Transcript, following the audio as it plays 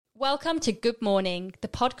Welcome to Good Morning, the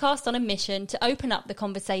podcast on a mission to open up the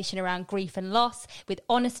conversation around grief and loss with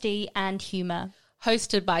honesty and humour.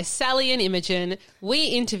 Hosted by Sally and Imogen, we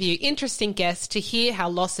interview interesting guests to hear how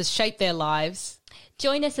loss has shaped their lives.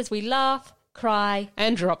 Join us as we laugh, cry,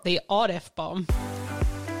 and drop the odd F-bomb.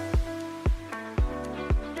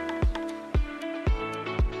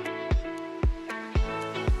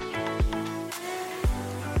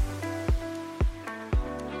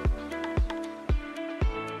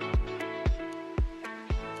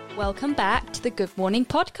 Welcome back to the Good Morning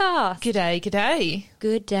podcast. G'day, g'day.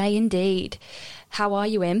 Good day indeed. How are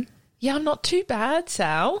you, Im? Yeah, I'm not too bad,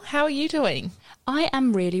 Sal. How are you doing? I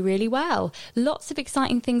am really, really well. Lots of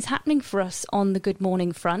exciting things happening for us on the Good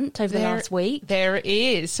Morning front over the last week. There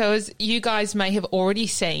is. So as you guys may have already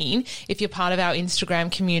seen, if you're part of our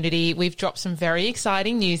Instagram community, we've dropped some very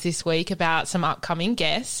exciting news this week about some upcoming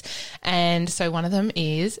guests. And so one of them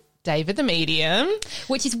is David the Medium.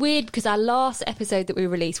 Which is weird because our last episode that we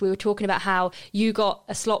released, we were talking about how you got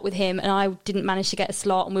a slot with him and I didn't manage to get a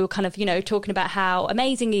slot, and we were kind of, talking about how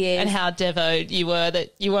amazing he is. And how devoted you were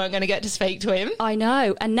that you weren't going to get to speak to him. I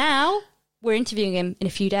know. And now we're interviewing him in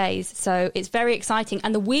a few days. So it's very exciting.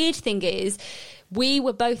 And the weird thing is we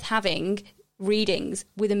were both having readings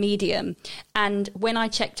with a medium. And when I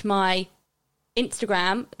checked my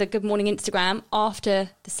Instagram, the Good Morning Instagram, after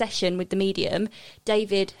the session with the medium,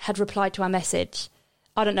 David had replied to our message.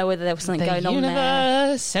 I don't know whether there was something going on there. The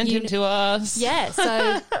universe sent him to us. Yeah,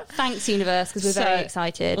 so thanks, universe, because we're very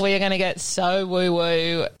excited. We are going to get so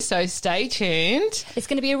woo-woo, so stay tuned. It's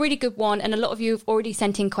going to be a really good one, and a lot of you have already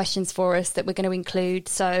sent in questions for us that we're going to include.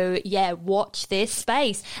 So, yeah, watch this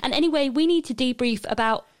space. And anyway, we need to debrief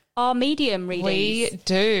about our medium readings. We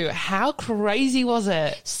do. How crazy was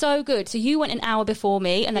it? So good. So you went an hour before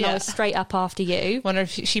me and then I was straight up after you. Wonder if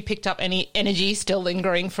she picked up any energy still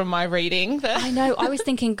lingering from my reading. I know. I was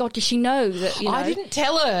thinking, God, does she know that, I didn't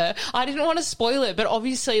tell her. I didn't want to spoil it. But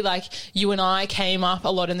obviously, you and I came up a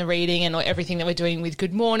lot in the reading and everything that we're doing with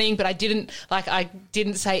Good Morning. But I didn't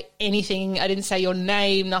say anything. I didn't say your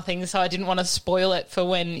name, nothing. So I didn't want to spoil it for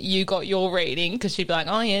when you got your reading, because she'd be like,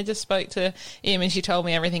 oh, yeah, just spoke to him and she told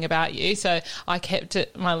me everything about you. So I kept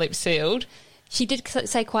my lips sealed. She did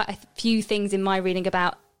say quite a few things in my reading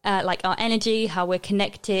about our energy, how we're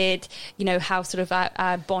connected, how sort of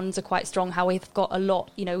our bonds are quite strong, how we've got a lot,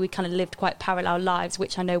 we kind of lived quite parallel lives,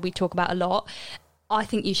 which I know we talk about a lot. I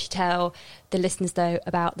think you should tell the listeners, though,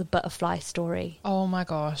 about the butterfly story. Oh, my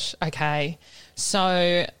gosh. Okay.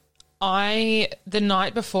 So the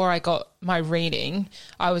night before I got my reading,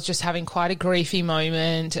 I was just having quite a griefy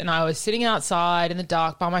moment, and I was sitting outside in the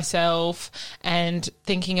dark by myself and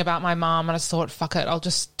thinking about my mum, and I just thought, fuck it, I'll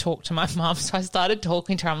just talk to my mum. So I started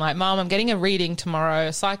talking to her. I'm like, Mum, I'm getting a reading tomorrow,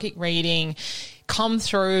 a psychic reading. Come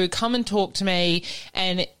and talk to me.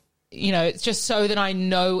 And, it's just so that I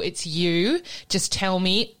know it's you. Just tell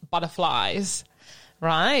me butterflies.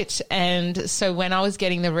 Right. And so when I was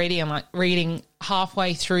getting the reading, I'm reading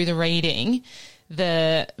halfway through the reading,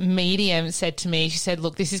 the medium said to me, she said,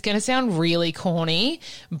 look, this is going to sound really corny,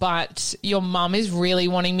 but your mum is really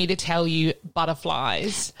wanting me to tell you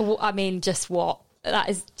butterflies. Well, I mean, just what? That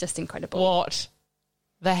is just incredible. What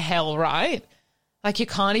the hell, right? You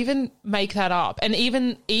can't even make that up. And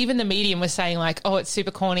even the medium was saying oh, it's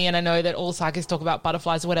super corny, and I know that all psychics talk about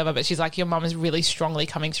butterflies or whatever, but she's like, your mum is really strongly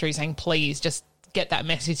coming through saying, please just get that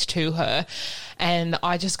message to her. And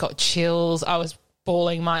I just got chills. I was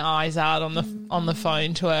bawling my eyes out on the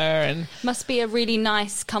phone to her. And must be a really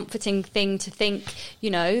nice, comforting thing to think,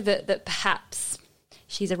 that perhaps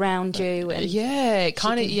she's around you. And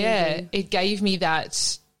it gave me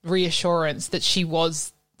that reassurance that she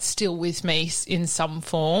was still with me in some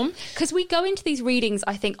form. Because we go into these readings,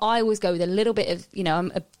 I think I always go with a little bit of,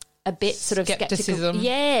 I'm a bit sort of skepticism.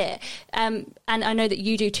 Yeah. And I know that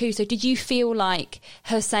you do too. So did you feel like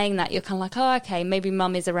her saying that, you're kind of oh, okay, maybe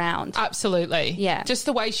mum is around? Absolutely. Yeah. Just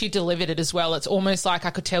the way she delivered it as well. It's almost like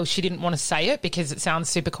I could tell she didn't want to say it because it sounds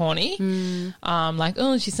super corny.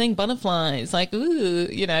 Oh, she's saying butterflies.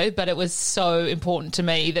 Ooh, but it was so important to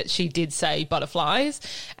me that she did say butterflies.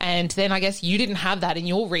 And then I guess you didn't have that in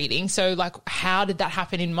your reading. So how did that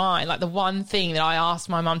happen in mine? The one thing that I asked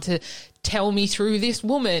my mum to tell me through this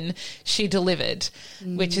woman, she delivered,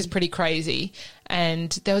 which is pretty crazy.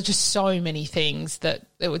 And there were just so many things that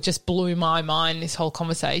it just blew my mind, this whole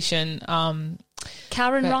conversation.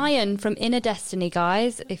 Karen Ryan from Inner Destiny,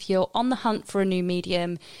 guys. If you're on the hunt for a new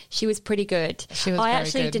medium, she was pretty good. She was I very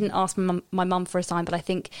actually good. didn't ask my mum for a sign, but I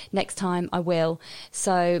think next time I will.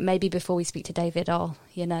 So maybe before we speak to David, I'll,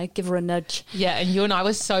 give her a nudge. Yeah, and you and I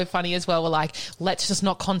were so funny as well. We're like, let's just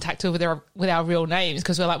not contact her with our real names,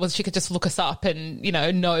 because we're like, well, she could just look us up and,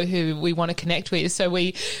 know who we want to connect with. So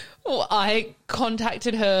I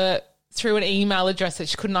contacted her through an email address that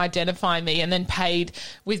she couldn't identify me, and then paid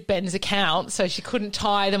with Ben's account, so she couldn't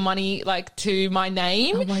tie the money to my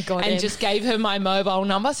name. Oh my God, and Em. just gave her my mobile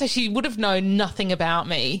number, so she would have known nothing about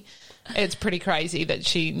me. It's pretty crazy that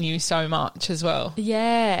she knew so much as well.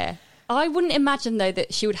 Yeah. I wouldn't imagine, though,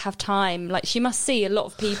 that she would have time. She must see a lot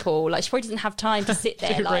of people. She probably doesn't have time to sit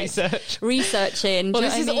there, researching. Well, Do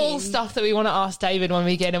you this is know what I all mean? stuff that we want to ask David when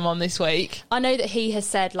we get him on this week. I know that he has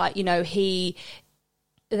said, there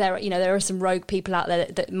are some rogue people out there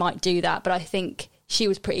that might do that, but I think she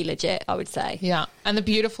was pretty legit, I would say. Yeah. And the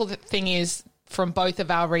beautiful thing is, from both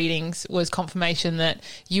of our readings, was confirmation that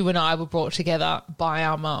you and I were brought together by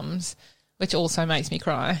our mums, which also makes me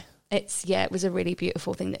cry. It was a really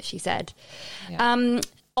beautiful thing that she said. Yeah.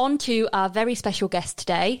 On to our very special guest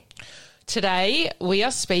today. Today, we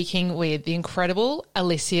are speaking with the incredible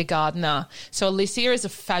Alicia Gardner. So Alicia is a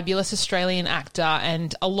fabulous Australian actor,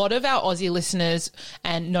 and a lot of our Aussie listeners,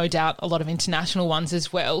 and no doubt a lot of international ones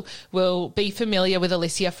as well, will be familiar with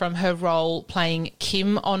Alicia from her role playing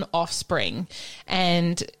Kim on Offspring.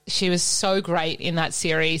 And she was so great in that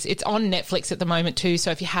series. It's on Netflix at the moment too,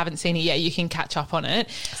 so if you haven't seen it yet, you can catch up on it.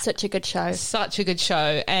 Such a good show. Such a good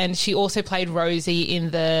show. And she also played Rosie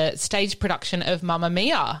in the stage production of Mamma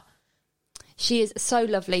Mia. She is so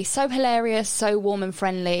lovely, so hilarious, so warm and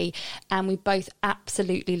friendly, and we both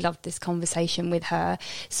absolutely loved this conversation with her.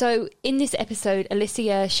 So in this episode,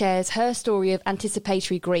 Alicia shares her story of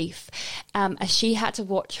anticipatory grief as she had to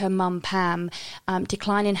watch her mum, Pam,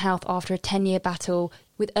 decline in health after a 10-year battle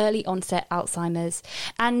with early onset Alzheimer's.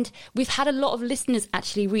 And we've had a lot of listeners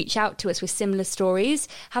actually reach out to us with similar stories,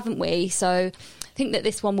 haven't we? So I think that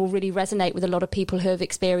this one will really resonate with a lot of people who have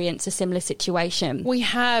experienced a similar situation. We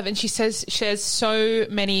have, and she shares so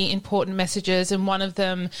many important messages, and one of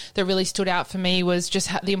them that really stood out for me was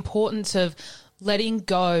just the importance of letting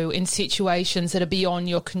go in situations that are beyond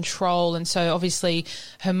your control. And so obviously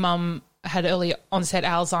her mum had early onset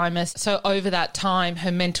Alzheimer's. So over that time,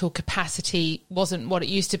 her mental capacity wasn't what it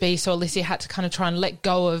used to be. So Alicia had to kind of try and let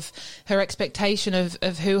go of her expectation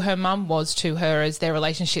of who her mum was to her as their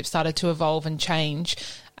relationship started to evolve and change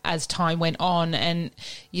as time went on. And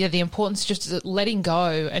yeah, the importance of just letting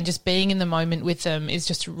go and just being in the moment with them is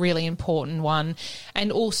just a really important one.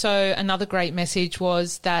 And also another great message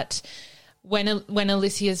was that when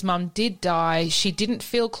Alicia's mum did die, she didn't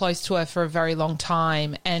feel close to her for a very long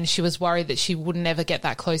time, and she was worried that she would never get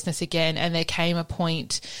that closeness again. And there came a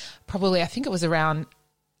point, probably I think it was around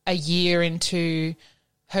a year into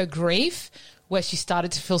her grief, where she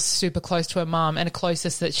started to feel super close to her mum, and a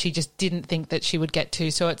closeness that she just didn't think that she would get to.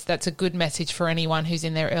 So that's a good message for anyone who's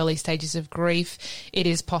in their early stages of grief. It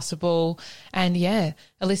is possible. And yeah,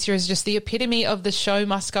 Alicia is just the epitome of the show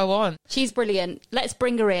must go on. She's brilliant. Let's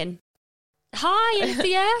bring her in. Hi,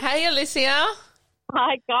 Alicia. Hey, Alicia.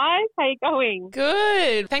 Hi, guys. How you going?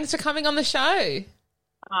 Good. Thanks for coming on the show.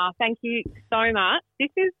 Thank you so much. This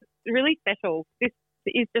is really special. This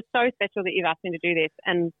is just so special that you've asked me to do this,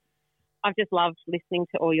 and I've just loved listening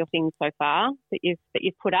to all your things so far that you've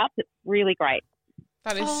put up. It's really great.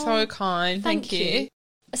 That is so kind. Thank you.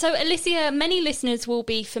 So, Alicia, many listeners will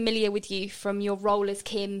be familiar with you from your role as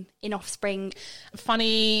Kim in Offspring.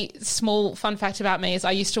 Funny, small fun fact about me is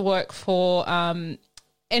I used to work for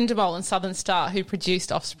Endemol and Southern Star, who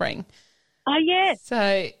produced Offspring. Oh, yes.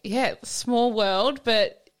 So, yeah, small world,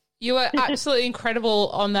 but you were absolutely incredible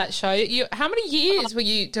on that show. How many years were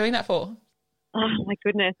you doing that for? Oh, my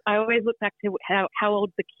goodness. I always look back to how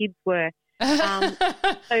old the kids were.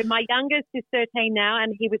 So my youngest is 13 now,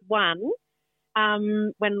 and he was 1.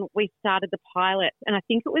 When we started the pilot, and I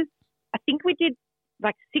think we did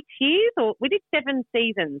like 6 years, or we did 7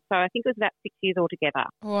 seasons, so I think it was about 6 years altogether.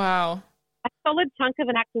 Wow. A solid chunk of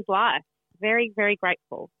an actor's life. Very, very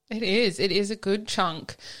grateful. It is a good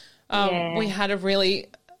chunk. We had a really,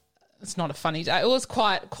 it's not a funny day, it was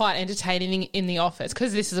quite entertaining in the office,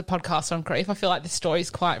 because this is a podcast on grief. I feel like the story is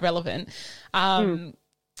quite relevant.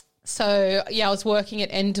 So yeah, I was working at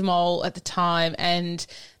Endemol at the time, and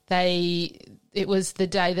it was the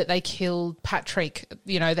day that they killed Patrick.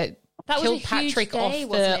 That killed Patrick day,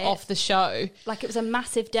 off the show. Like, it was a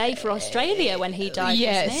massive day for Australia when he died.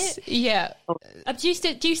 Yes, wasn't it? yeah.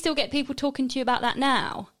 Do you still get people talking to you about that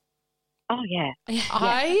now? Oh, yeah.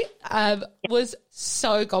 I was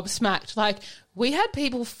so gobsmacked. Like, we had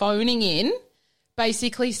people phoning in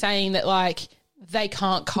basically saying that, like, they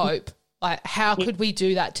can't cope. Like, how could we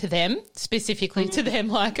do that to them, specifically to them,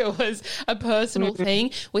 like it was a personal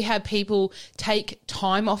thing? We had people take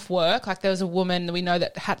time off work. Like, there was a woman we know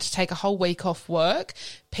that had to take a whole week off work.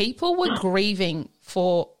 People were grieving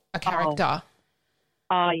for a character.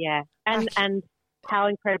 Oh, yeah. And how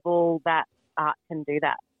incredible that art can do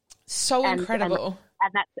that. So incredible.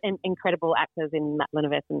 And that's incredible actors in Matt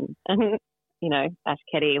Linevess and you know, Ash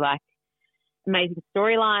Ketty, like amazing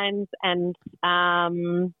storylines. And,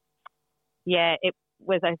 yeah, it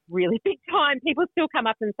was a really big time. People still come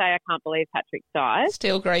up and say, I can't believe Patrick died.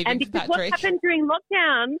 Still grieving and for because Patrick. what happened during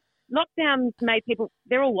lockdown made people,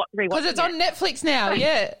 they're all rewatching because it's on Netflix now,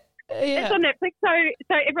 yeah. It's on Netflix,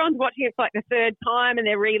 so everyone's watching it for like the third time and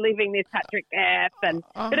they're reliving this Patrick death.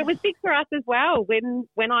 But it was big for us as well.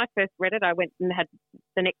 When I first read it, I went and had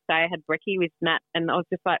the next day I had brekkie with Matt, and I was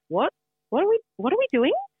just like, what are we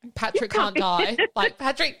doing? Patrick can't die. Like,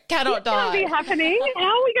 Patrick cannot die. This can't be happening. How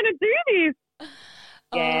are we going to do this?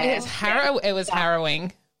 Yeah, it was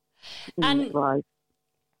harrowing. And it was.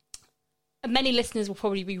 Many listeners will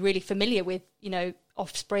probably be really familiar with, you know,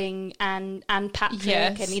 Offspring and Patrick.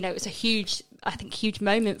 Yes. And, you know, it's a huge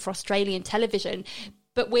moment for Australian television.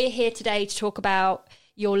 But we're here today to talk about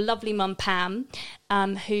your lovely mum, Pam,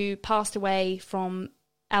 who passed away from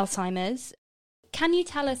Alzheimer's. Can you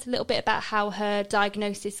tell us a little bit about how her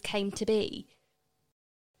diagnosis came to be?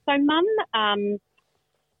 So Mum,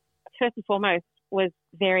 first and foremost, was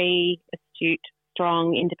very astute,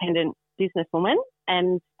 strong, independent businesswoman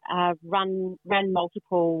and ran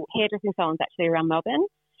multiple hairdressing salons actually around Melbourne,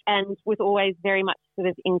 and was always very much sort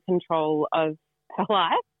of in control of her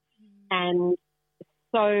life. And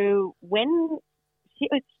so when she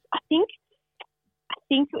was, I think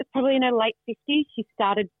it was probably in her late 50s, she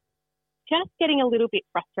started just getting a little bit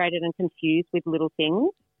frustrated and confused with little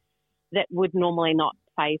things that would normally not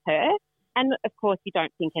faze her. And, of course, you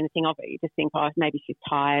don't think anything of it. You just think, oh, maybe she's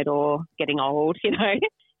tired or getting old, you know.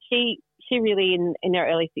 She really, in her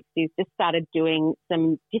early 60s, just started doing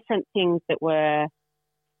some different things that were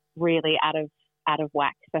really out of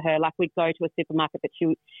whack for her. Like, we'd go to a supermarket that she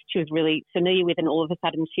was really familiar with, and all of a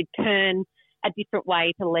sudden she'd turn a different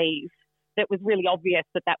way to leave that was really obvious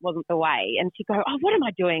that wasn't the way. And she'd go, oh, what am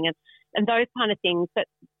I doing? And those kind of things, but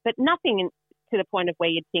nothing to the point of where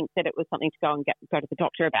you'd think that it was something to go to the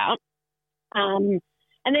doctor about. And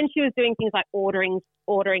then she was doing things like ordering,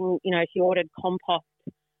 you know, she ordered compost,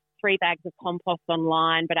 3 bags of compost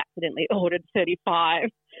online, but accidentally ordered 35.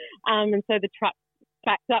 And so the truck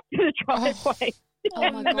backed up to the driveway.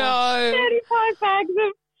 Oh my God. 35 bags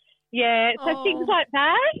of, so things like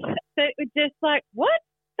that. So it was just like, what?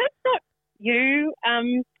 That's not you.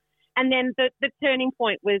 And then the turning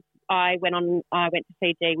point was I went to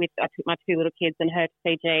Fiji I took my 2 little kids and her to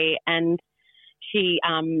Fiji, and she,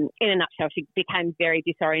 in a nutshell, she became very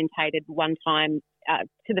disorientated one time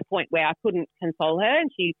to the point where I couldn't console her,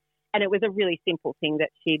 and it was a really simple thing that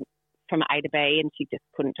from A to B, and she just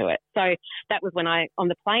couldn't do it. So that was when on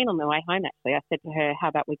the plane on the way home, actually, I said to her, how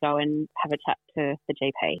about we go and have a chat to the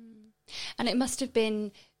GP? And it must have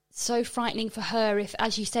been so frightening for her if,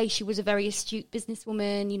 as you say, she was a very astute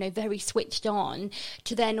businesswoman, you know, very switched on,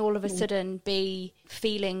 to then all of a sudden be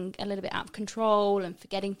feeling a little bit out of control and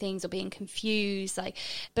forgetting things or being confused,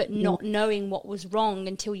 but not knowing what was wrong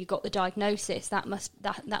until you got the diagnosis. That must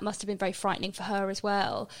have been very frightening for her as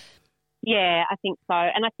well. Yeah, I think so.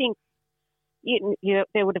 And I think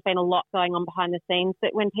there would have been a lot going on behind the scenes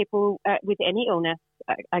that when people with any illness,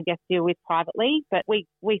 I guess, deal with privately. But we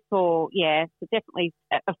saw, so definitely,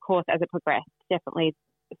 of course, as it progressed, definitely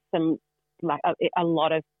some, like a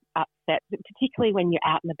lot of upset, particularly when you're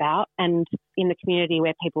out and about and in the community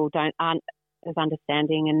where people aren't as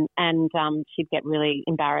understanding, and she'd get really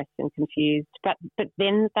embarrassed and confused. But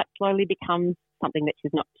then that slowly becomes something that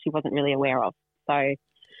she wasn't really aware of. So.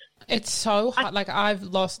 It's so hard. Like, I've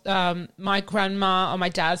lost my grandma on my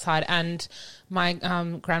dad's side and my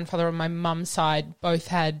grandfather on my mum's side both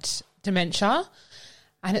had dementia.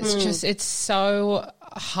 And it's so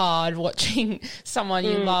hard watching someone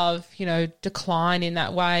you love, you know, decline in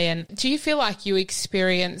that way. And do you feel like you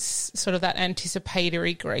experience sort of that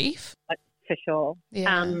anticipatory grief? For sure.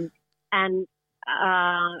 Yeah. I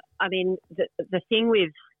mean, the thing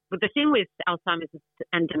with Alzheimer's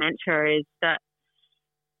and dementia is that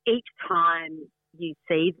each time you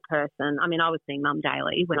see the person, I mean, I was seeing Mum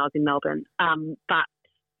daily when I was in Melbourne, but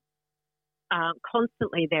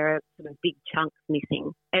constantly there are sort of big chunks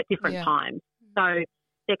missing at different times. So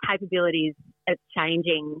their capabilities are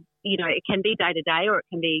changing it can be day to day or it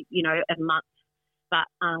can be, a month. But,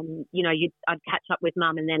 I'd catch up with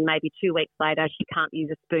mum and then maybe 2 weeks later she can't use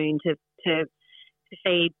a spoon to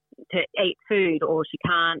eat food, or she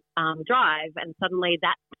can't drive, and suddenly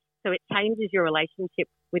so it changes your relationship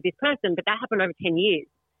with this person. But that happened over 10 years.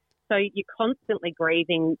 So you're constantly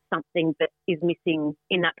grieving something that is missing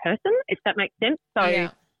in that person, if that makes sense. So,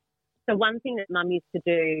 So one thing that mum used to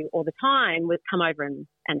do all the time was come over and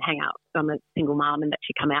hang out. I'm a single mum, and that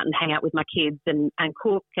she'd come out and hang out with my kids and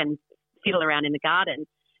cook and fiddle around in the garden.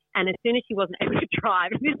 And as soon as she wasn't able to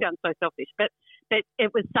drive, this sounds so selfish, but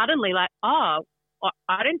it was suddenly like,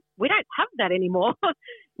 we don't have that anymore.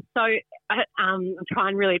 So I'm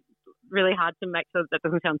trying really, really hard to make sure that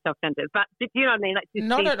doesn't sound self-centered. But do you know what I mean? Like,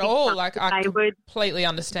 not at all. Like, I completely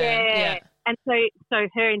understand. Yeah. And so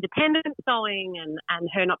her independence going and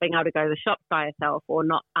her not being able to go to the shops by herself, or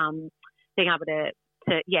not being able to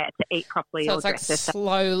eat properly. So or it's like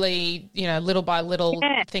slowly, little by little,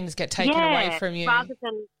 things get taken away from you. Rather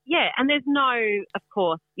than, and there's no, of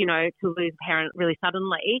course, to lose a parent really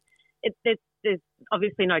suddenly. There's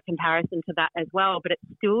obviously no comparison to that as well, but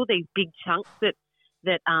it's still these big chunks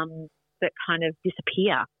that kind of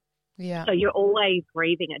disappear. Yeah. So you're always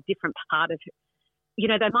grieving a different part of, they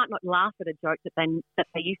might not laugh at a joke that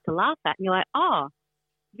they used to laugh at, and you're like, oh,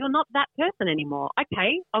 you're not that person anymore.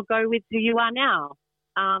 Okay, I'll go with who you are now.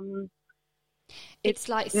 It's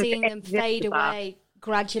like seeing them fade away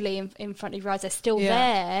gradually in front of your eyes. They're still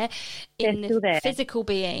there in the physical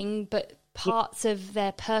being, but parts of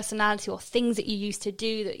their personality or things that you used to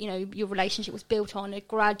do that, your relationship was built on, are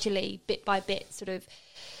gradually, bit by bit, sort of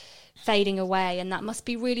fading away. And that must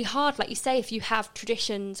be really hard. Like you say, if you have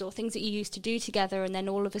traditions or things that you used to do together, and then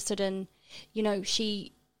all of a sudden,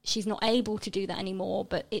 she's not able to do that anymore,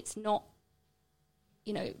 but it's not,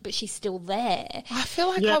 but she's still there. I feel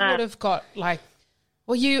like I would have got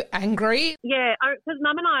were you angry? Yeah, because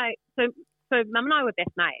Mum and I, so Mum and I were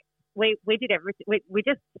best mates. We did everything.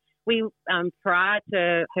 We prior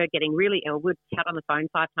to her getting really ill, we'd chat on the phone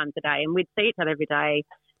 5 times a day, and we'd see each other every day,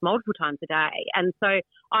 multiple times a day. And so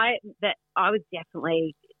I was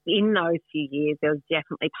definitely, in those few years, there was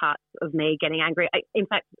definitely parts of me getting angry. In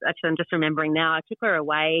fact, actually, I'm just remembering now, I took her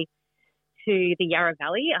away to the Yarra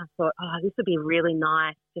Valley. I thought, this would be really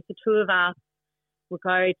nice. Just the two of us. We'll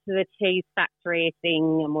go to the cheese factory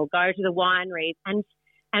thing, and we'll go to the wineries. And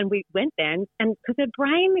we went there, and because her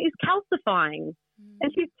brain is calcifying,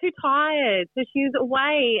 and she's too tired, so she was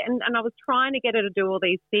away. And I was trying to get her to do all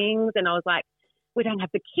these things, and I was like, we don't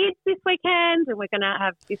have the kids this weekend, and we're going to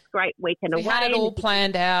have this great weekend away. We had it all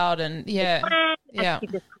planned out, and she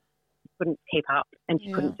just couldn't keep up, and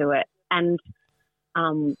she couldn't do it. And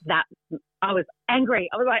that I was angry.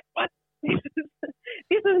 I was like, what?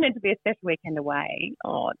 This was meant to be a special weekend away.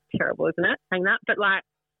 Oh, it's terrible, isn't it, saying that? But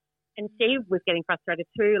and she was getting frustrated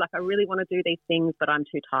too. Like, I really want to do these things, but I'm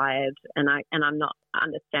too tired, and I'm not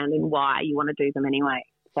understanding why you want to do them anyway.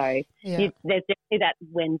 So there's definitely that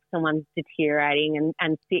when someone's deteriorating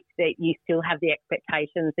and sick, that you still have the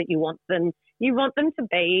expectations that you want them to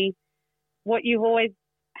be what you've always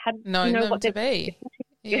had known them to be.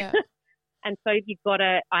 Yeah. And so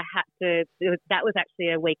that was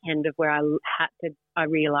actually a weekend of where I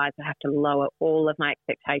realised I have to lower all of my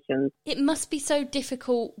expectations. It must be so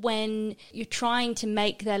difficult when you're trying to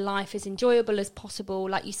make their life as enjoyable as possible,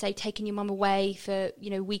 like you say, taking your mum away for,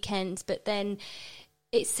 weekends, but then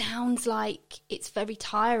it sounds like it's very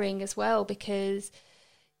tiring as well, because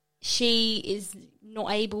she is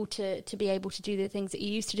not able to be able to do the things that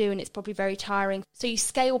you used to do, and it's probably very tiring. So you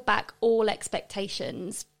scale back all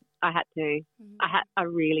expectations. I had to. I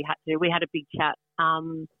really had to. We had a big chat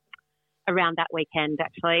around that weekend,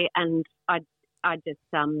 actually, and I just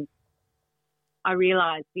I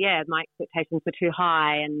realised, my expectations were too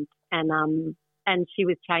high, and she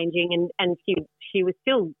was changing, and she was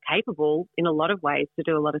still capable in a lot of ways to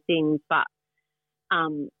do a lot of things, but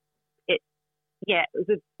it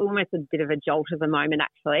was almost a bit of a jolt of a moment,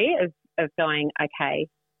 actually, of going, okay,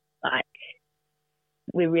 like,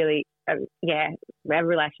 we really. Our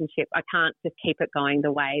relationship, I can't just keep it going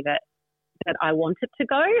the way that I want it to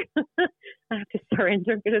go. I have to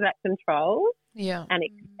surrender a bit of that control and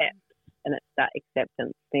accept. And it's that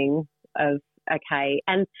acceptance thing of, okay.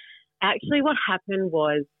 And actually what happened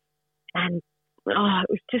was,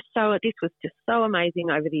 this was just so amazing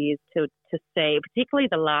over the years to see, particularly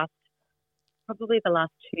the last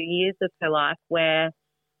 2 years of her life, where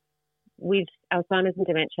with Alzheimer's and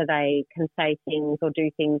dementia, they can say things or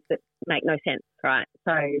do things that make no sense, right?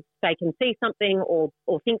 So they can see something or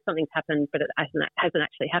think something's happened, but it hasn't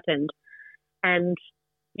actually happened. And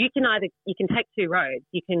you can take 2 roads.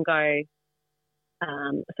 You can go,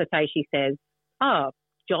 So say she says, oh,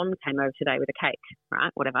 John came over today with a cake,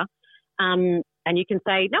 right, whatever. And you can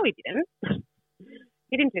say, no, he didn't.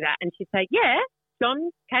 He didn't do that. And she'd say, yeah,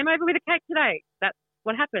 John came over with a cake today. That's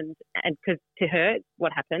what happened. And because to her, it's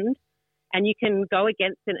what happened. And you can go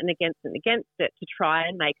against it and against it and against it to try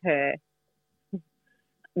and make her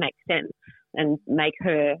make sense and make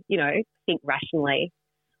her, think rationally.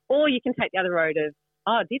 Or you can take the other road of,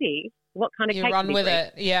 oh, did he? What kind of cake did he run with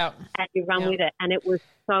it, yeah. And you run with it. And it was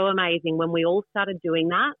so amazing when we all started doing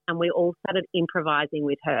that and we all started improvising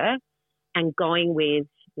with her and going with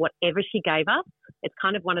whatever she gave us. It's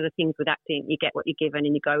kind of one of the things with acting. You get what you're given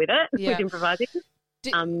and you go with it with improvising.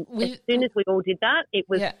 As soon as we all did that, it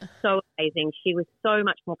was so amazing. She was so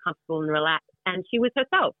much more comfortable and relaxed and she was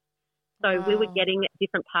herself. So we were getting a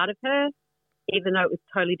different part of her, even though it was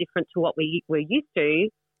totally different to what we were used to.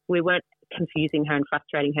 We weren't confusing her and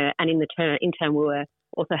frustrating her. And in turn, we were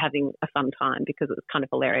also having a fun time because it was kind of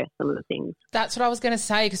hilarious, some of the things. That's what I was going to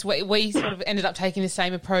say, because we sort of ended up taking the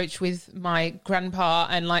same approach with my grandpa,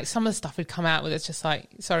 and like some of the stuff would come out with, it's just like,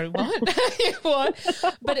 sorry, what?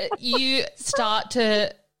 What? But you start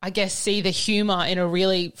to, I guess, see the humour in a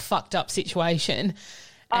really fucked up situation.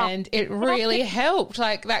 And it really helped,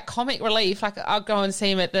 like that comic relief. Like I'll go and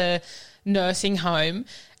see him at the nursing home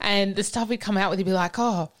and the stuff would come out with, he'd be like,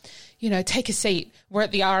 oh, take a seat. We're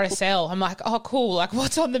at the RSL. I'm like, oh, cool. Like,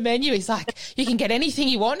 what's on the menu? He's like, you can get anything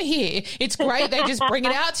you want here. It's great. They just bring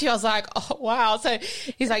it out to you. I was like, oh, wow. So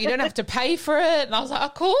he's like, you don't have to pay for it. And I was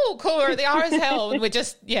like, oh, cool. We're at the RSL. And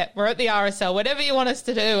we're at the RSL. Whatever you want us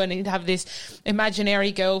to do. And he'd have this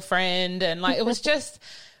imaginary girlfriend. And like,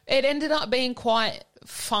 it ended up being quite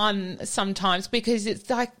fun sometimes because it's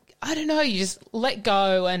like, I don't know, you just let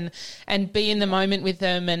go and be in the moment with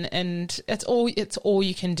them and it's all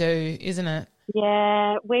you can do, isn't it?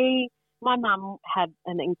 Yeah, my mum had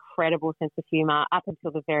an incredible sense of humour up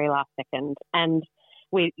until the very last second, and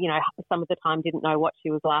we, some of the time didn't know what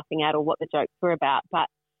she was laughing at or what the jokes were about, but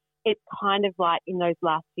it's kind of like in those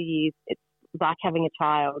last few years, it's like having a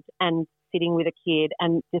child and sitting with a kid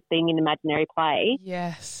and just being in imaginary play.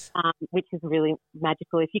 Yes. Which is really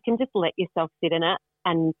magical. If you can just let yourself sit in it.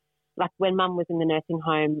 And like when Mum was in the nursing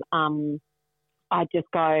home, I'd just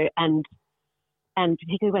go and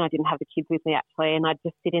particularly when I didn't have the kids with me actually, and I'd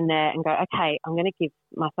just sit in there and go, okay, I'm going to give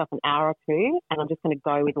myself an hour or two and I'm just going to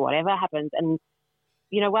go with whatever happens. And,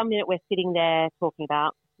 1 minute we're sitting there talking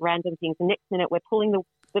about random things. The next minute we're pulling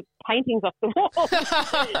the paintings off the wall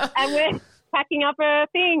and we're packing up our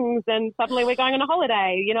things and suddenly we're going on a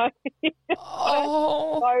holiday,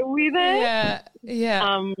 Oh. Go with it.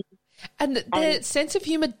 Yeah. And the sense of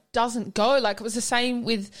humour doesn't go. Like it was the same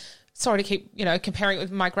with, sorry to keep, comparing it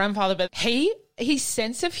with my grandfather, but his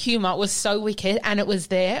sense of humour was so wicked and it was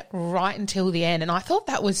there right until the end. And I thought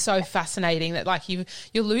that was so fascinating that like you're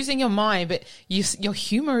losing your mind, but your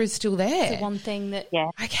humour is still there. It's the one thing that... Yeah.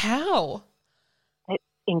 Like how? It's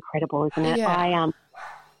incredible, isn't it? Yeah.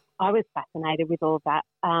 I was fascinated with all of that.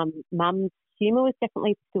 Mum's humour was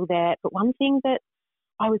definitely still there, but one thing that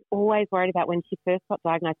I was always worried about when she first got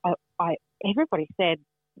diagnosed, everybody said,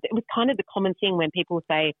 it was kind of the common thing when people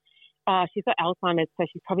say, oh, she's got Alzheimer's, so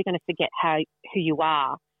she's probably going to forget who you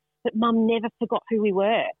are. But Mum never forgot who we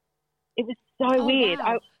were. It was so weird.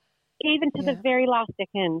 Wow. Even to the very last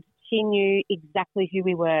second, she knew exactly who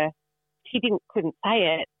we were. She couldn't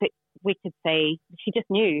say it, but we could see. She just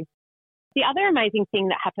knew. The other amazing thing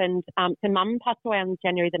that happened, so Mum passed away on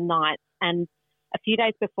January the 9th, and a few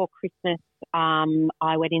days before Christmas,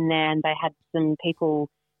 I went in there and they had some people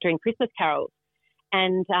doing Christmas carols.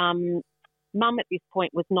 And Mum at this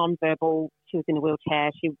point was non-verbal. She was in a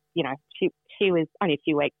wheelchair. She was only a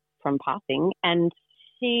few weeks from passing. And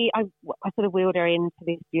I sort of wheeled her into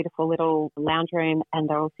this beautiful little lounge room and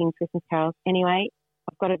they're all singing Christmas carols. Anyway,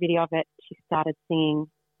 I've got a video of it. She started singing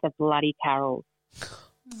the bloody carols.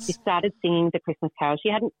 She started singing the Christmas carols. She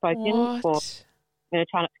hadn't spoken for... I'm going to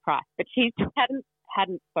try not to cry, but she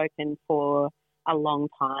hadn't spoken for a long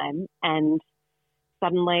time, and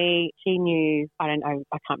suddenly she knew, I don't know,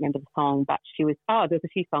 I can't remember the song, but there was a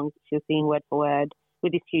few songs that she was singing word for word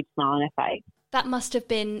with this huge smile on her face. That must have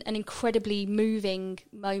been an incredibly moving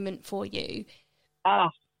moment for you.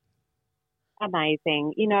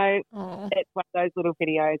 Amazing. It's one of those little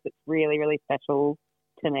videos that's really, really special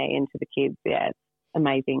to me and to the kids. Yeah, it's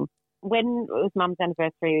amazing. When it was Mum's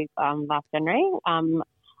anniversary last January,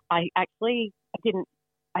 I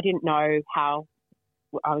didn't know how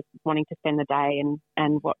I was wanting to spend the day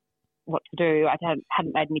and what to do. I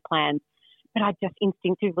hadn't made any plans, but I just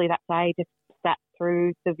instinctively that day just sat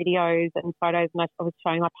through the videos and photos, and I was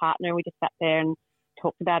showing my partner. We just sat there and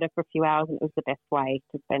talked about it for a few hours, and it was the best way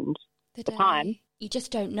to spend the time. You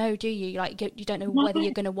just don't know, do you? Like, you don't know whether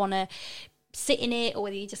you're going to want to sit in it or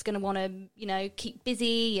whether you're just going to want to, you know, keep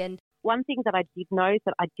busy. And one thing that I did know is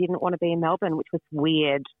that I didn't want to be in Melbourne, which was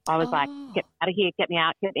weird. I was like, get out of here, get me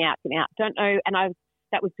out, get me out, get me out. Don't know. And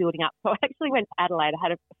that was building up. So I actually went to Adelaide. I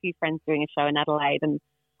had a few friends doing a show in Adelaide, and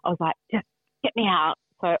I was like, just get me out.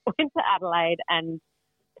 So I went to Adelaide and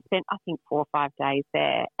spent, I think, 4 or 5 days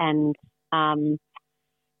there. And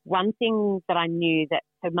one thing that I knew that,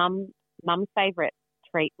 so Mum's favourite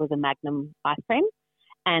treat was a Magnum ice cream.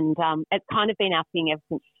 And it's kind of been our thing ever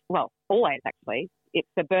since, well, always actually. It's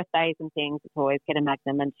for birthdays and things, it's always get a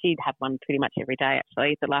Magnum. And she'd had one pretty much every day,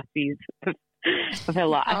 actually, the last few years of her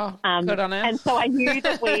life. Good on her. And so I knew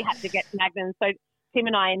that we had to get Magnums. So Tim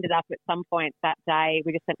and I ended up at some point that day,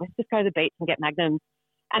 we just said, let's just go to the beach and get Magnums.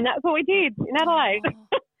 And that's what we did in Adelaide.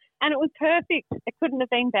 And it was perfect. It couldn't have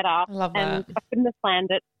been better. I love that. And I couldn't have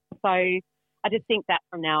planned it. So I just think that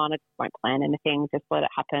from now on, I just won't plan anything, just let it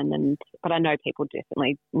happen. But I know people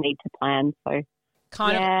definitely need to plan. So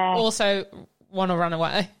kind of also want to run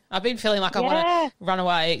away. I've been feeling like I want to run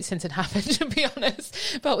away since it happened, to be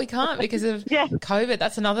honest. But we can't because of COVID.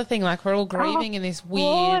 That's another thing. Like, we're all grieving in this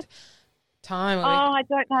weird time. I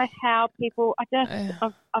don't know how people. I've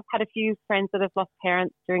had a few friends that have lost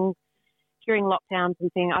parents during lockdowns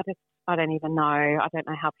and things. I don't even know. I don't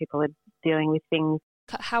know how people are dealing with things.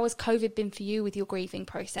 How has COVID been for you with your grieving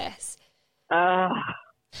process? I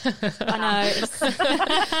know.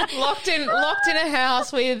 locked in a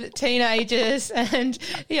house with teenagers and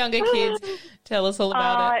younger kids. Tell us all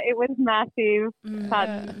about it. It was massive,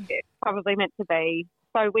 but it's probably meant to be.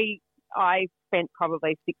 So I spent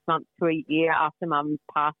probably 6 months to a year after Mum's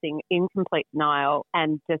passing in complete denial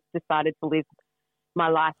and just decided to live my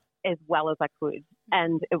life as well as I could.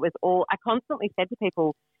 And it was all, I constantly said to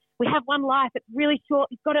people, we have one life, it's really short,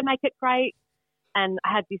 you've got to make it great. And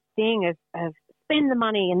I had this thing of spend the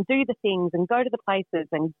money and do the things and go to the places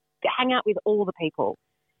and hang out with all the people.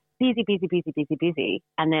 Busy.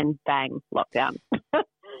 And then bang, lockdown.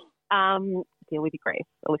 Deal with your grief,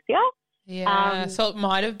 Alicia. Yeah, so it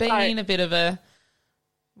might have been a bit of a,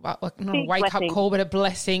 not a wake-up call, but a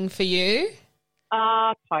blessing for you.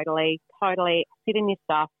 Totally. Sit in your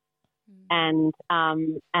stuff, and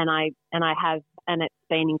I have, and it's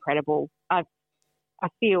been incredible. I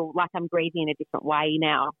feel like I'm grieving in a different way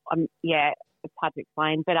now. It's hard to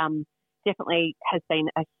explain, but definitely has been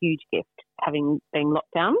a huge gift having been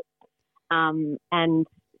locked down, and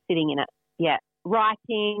sitting in it. Yeah,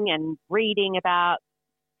 writing and reading about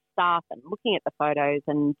stuff and looking at the photos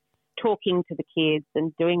and talking to the kids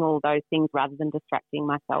and doing all those things rather than distracting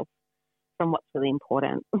myself from what's really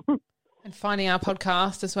important. And finding our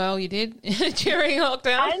podcast as well, you did during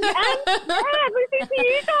lockdown. And listening to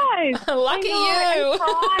you guys. Lucky you. And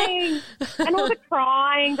crying. And all the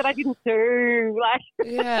crying that I didn't do.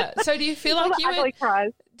 Yeah. So do you feel like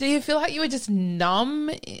you were just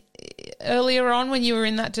numb earlier on when you were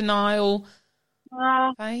in that denial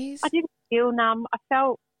phase? I didn't feel numb. I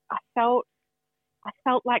felt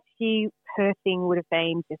like her thing would have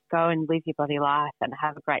been just go and live your bloody life and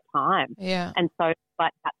have a great time. Yeah. And so,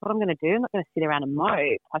 that's what I'm going to do. I'm not going to sit around and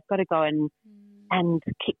mope. I've got to go and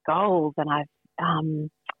kick goals, and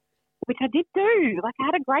which I did do. Like, I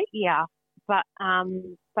had a great year, but I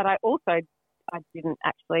didn't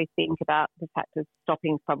actually think about the fact of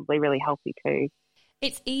stopping is probably really healthy too.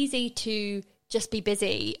 It's easy to just be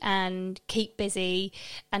busy and keep busy,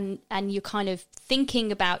 and you're kind of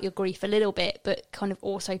thinking about your grief a little bit, but kind of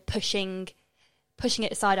also pushing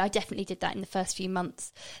it aside. I definitely did that in the first few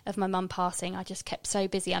months of my mum passing. I just kept so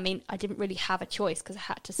busy. I mean, I didn't really have a choice because I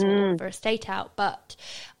had to sort her estate out, but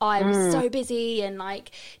I was so busy and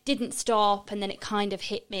didn't stop, and then it kind of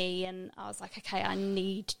hit me, and I was like, okay, I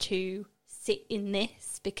need to sit in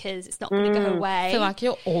this because it's not going to go away. I feel like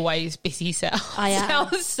you're always busy, Sal. I am.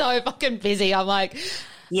 Sal's so fucking busy. I'm like,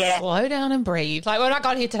 slow down and breathe. Like, when I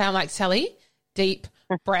got here today, I'm like, Sally, deep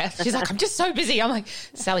breath. She's like, I'm just so busy. I'm like,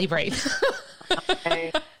 Sally, breathe.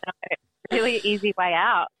 Really easy way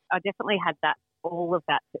out. I definitely had all of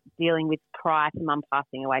that dealing with prior to Mum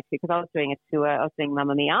passing away too, because I was doing a tour. I was doing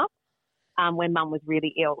Mamma Mia when Mum was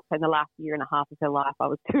really ill. So in the last year and a half of her life, I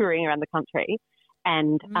was touring around the country.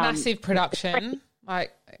 And massive production,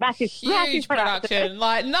 huge production.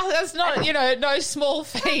 Like, no, that's not, no small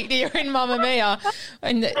feat. You're in Mamma Mia,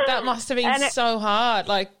 and that must have been so hard.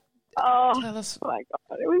 Like, tell us. Oh my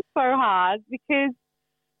God, it was so hard because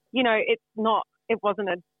it wasn't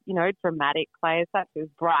a dramatic play as such. It was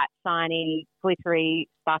bright, shiny, glittery,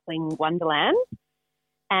 sparkling wonderland,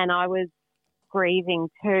 and I was grieving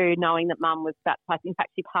too, knowing that Mum was about to pass. In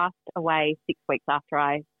fact, she passed away 6 weeks after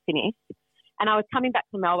I finished. And I was coming back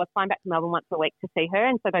to Melbourne, flying back to Melbourne once a week to see her.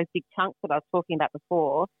 And so those big chunks that I was talking about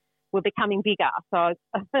before were becoming bigger. So I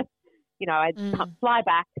was, I'd fly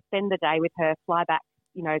back, spend the day with her, fly back,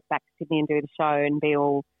 back to Sydney and do the show and be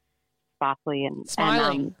all sparkly and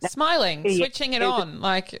smiling, switching it on,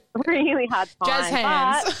 like really hard time. Jazz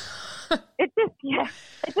hands. But it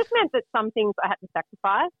just meant that some things I had to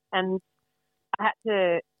sacrifice, and I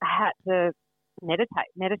had to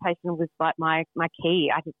meditate. Meditation was like my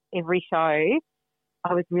key. Every show,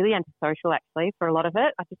 I was really antisocial actually for a lot of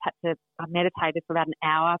it. I meditated for about an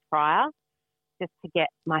hour prior just to get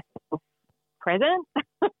myself present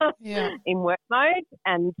in work mode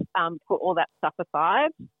and put all that stuff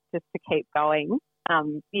aside just to keep going.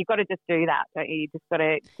 You've got to just do that, don't you? You've just got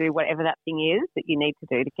to do whatever that thing is that you need to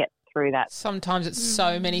do to get through that. Sometimes it's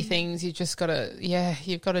so many things. You just got to,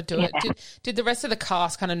 you've got to do it. Did the rest of the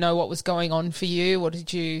cast kind of know what was going on for you, or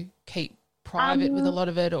did you keep private with a lot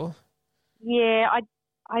of it? Or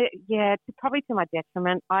probably to my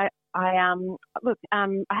detriment. I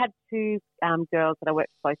had two girls that I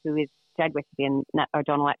worked closely with, Jade Westby and Nat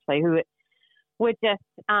O'Donnell, actually, who were just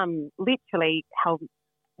literally held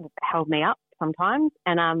me up sometimes,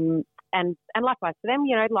 and likewise for them.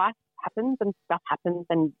 Life happens and stuff happens,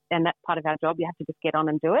 and that's part of our job. You have to just get on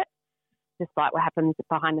and do it, despite what happens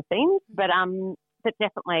behind the scenes. But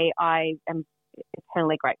definitely, I am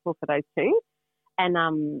eternally grateful for those two, and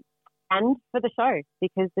for the show,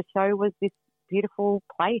 because the show was this beautiful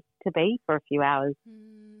place to be for a few hours.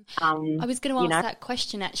 I was going to ask that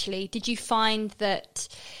question actually. Did you find that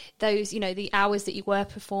those, the hours that you were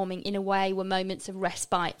performing in a way were moments of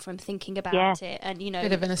respite from thinking about it and, a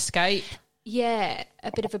bit of an escape? Yeah,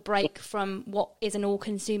 a bit of a break from what is an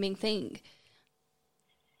all-consuming thing.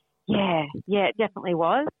 Yeah, it definitely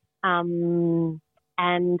was.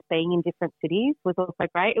 And being in different cities was also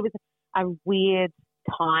great. It was a weird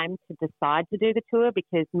time to decide to do the tour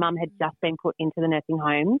because Mum had just been put into the nursing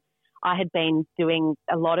home. I had been doing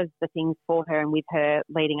a lot of the things for her and with her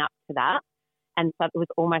leading up to that. And so it was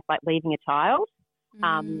almost like leaving a child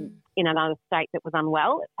in another state that was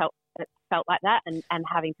unwell. It felt like that, and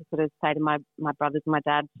having to sort of say to my brothers and my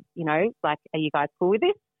dad, are you guys cool with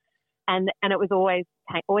this? And it was always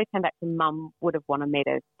came back to Mum would have wanted me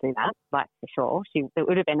to do that, like for sure. It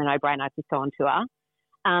would have been a no-brainer to go on tour.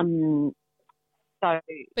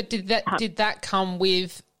 But did that come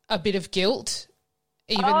with a bit of guilt,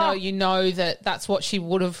 even though you know that that's what she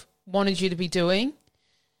would have wanted you to be doing?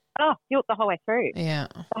 Oh, guilt the whole way through. Yeah,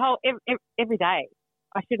 the whole every day.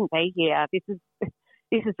 I shouldn't be here. This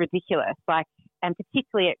is ridiculous. And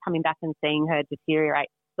particularly coming back and seeing her deteriorate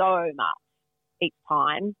so much each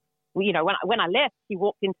time. When I left, she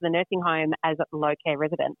walked into the nursing home as a low care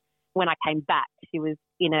resident. When I came back, she was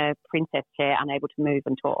in a princess chair, unable to move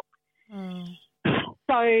and talk.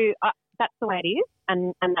 So that's the way it is,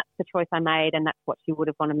 and that's the choice I made, and that's what she would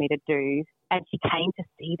have wanted me to do. And she came to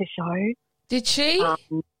see the show. Did she?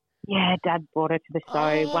 Yeah, Dad brought her to the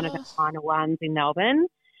show, one of the final ones in Melbourne,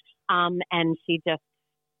 and she just,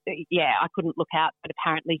 I couldn't look out, but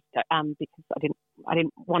apparently because I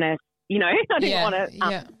didn't want to, I didn't want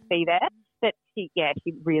to be there. But she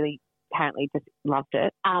really apparently just loved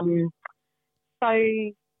it. So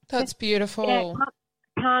that's beautiful. Yeah,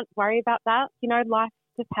 can't worry about that. Life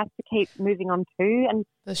just has to keep moving on too, and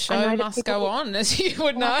the show must go on, as you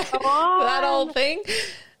would know. That old thing.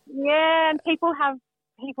 Yeah, and people have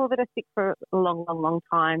people that are sick for long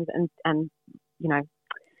times, and you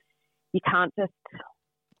can't just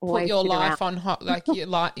put your life around. on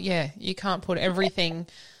hold. You can't put everything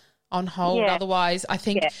on hold. Yeah. Otherwise, I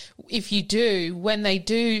think if you do, when they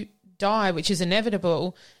do die, which is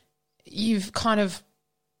inevitable, you've kind of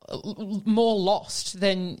more lost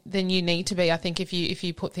than you need to be. I think if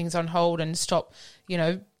you put things on hold and stop,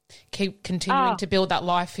 keep continuing to build that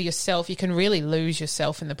life for yourself, you can really lose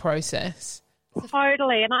yourself in the process.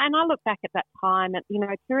 Totally. And I look back at that time and,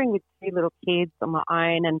 touring with two little kids on my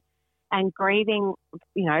own and grieving,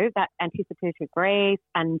 that anticipatory grief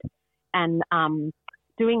and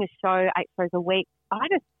doing a show 8 shows a week. I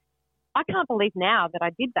can't believe now that I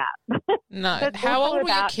did that. No. How old were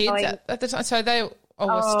your kids at the time? So they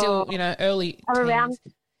were still, early teens. Around,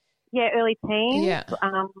 early teens. Yeah.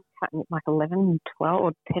 Like 11, 12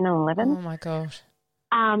 or 10 and 11. Oh, my gosh.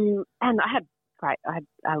 And I had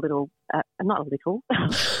a little, not a little,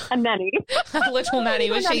 a nanny. A little nanny.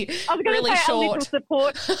 Was she really short?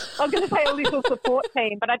 I was going to say a little support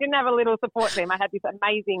team, but I didn't have a little support team. I had this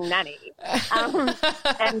amazing nanny.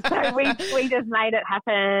 And so we just made it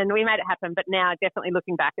happen. We made it happen. But now definitely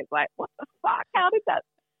looking back, it's like, what the fuck? How did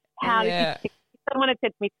if someone had said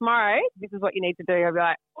to me tomorrow, this is what you need to do, I'd be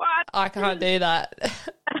like, what? I can't do that.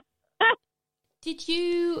 Did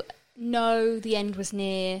you know the end was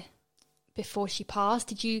near before she passed?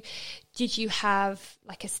 Did you have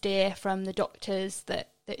like a steer from the doctors that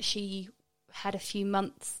she had a few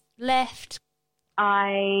months left?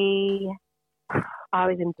 I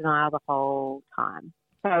was in denial the whole time.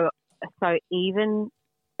 So for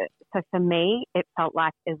me, it felt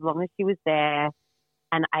like as long as she was there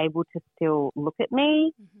and able to still look at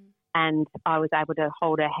me, and I was able to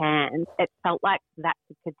hold her hand, it felt like that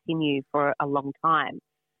could continue for a long time.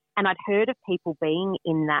 And I'd heard of people being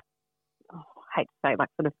in that, I hate to say, like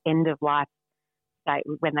sort of end of life state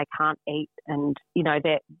when they can't eat and, you know,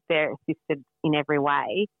 they're assisted in every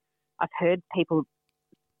way. I've heard people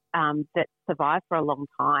that survive for a long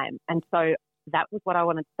time. And so that was what I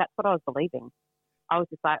wanted. That's what I was believing. I was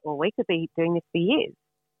just like, well, we could be doing this for years.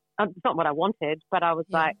 It's not what I wanted, but I was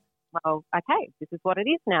like, well, okay, this is what it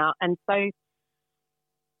is now. And so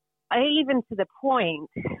even to the point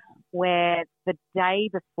where the day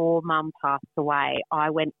before Mum passed away,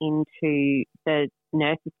 I went into the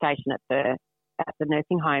nurse's station at the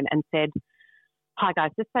nursing home and said, hi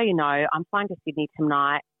guys, just so you know, I'm flying to Sydney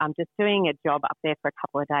tonight. I'm just doing a job up there for a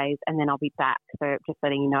couple of days and then I'll be back. So just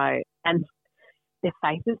letting you know. And their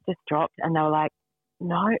faces just dropped and they were like,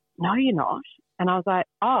 no, you're not. And I was like,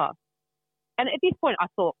 oh. And at this point I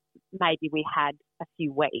thought maybe we had a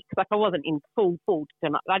few weeks. Like I wasn't in full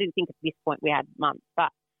I didn't think at this point we had months.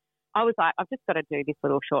 But I was like, I've just got to do this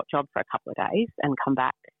little short job for a couple of days and come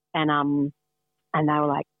back. And they were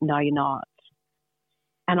like, no, you're not.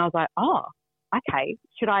 And I was like, oh, okay,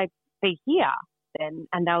 should I be here then?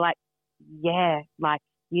 And they were like, yeah, like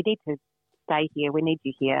you need to stay here. We need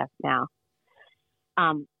you here now.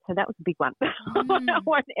 So that was a big one. I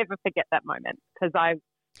won't ever forget that moment because I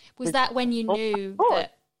was that when you knew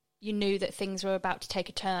that things were about to take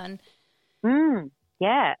a turn.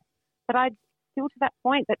 Yeah, but I still to that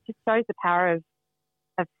point that just shows the power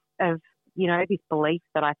of you know, this belief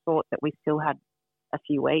that I thought that we still had a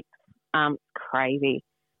few weeks. Crazy.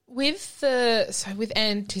 With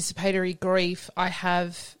anticipatory grief,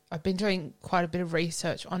 I've been doing quite a bit of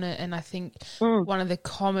research on it, and I think one of the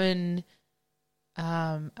common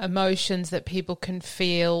emotions that people can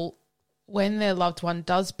feel when their loved one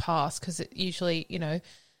does pass, because it usually, you know,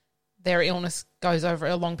 their illness goes over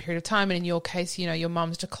a long period of time, and in your case, you know, your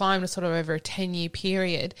mum's decline was sort of over a 10-year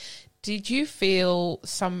period. Did you feel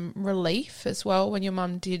some relief as well when your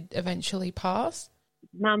mum did eventually pass?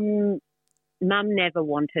 Mum never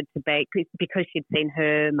wanted to be, because she'd seen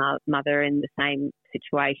her mother in the same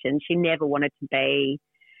situation. She never wanted to be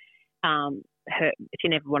she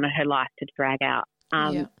never wanted her life to drag out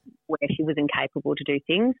where she was incapable to do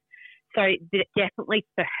things. So definitely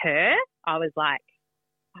for her, I was like,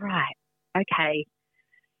 all right, okay,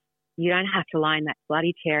 you don't have to lie in that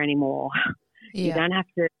bloody chair anymore. Yeah. You don't have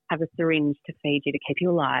to have a syringe to feed you to keep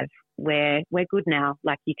you alive. We're good now.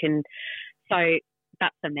 Like you can. So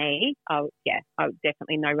that for me, I was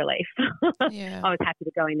definitely no relief. I was happy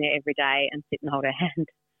to go in there every day and sit and hold her hand.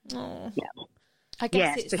 Oh. Yeah. I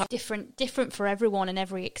guess it's different for everyone and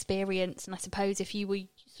every experience. And I suppose if you were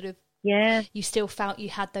sort of, you still felt you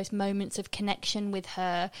had those moments of connection with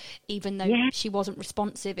her, even though she wasn't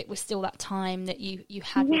responsive, it was still that time that you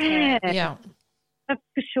had with her. Yeah. For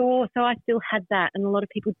sure. So I still had that, and a lot of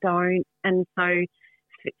people don't. And so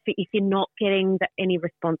if you're not getting any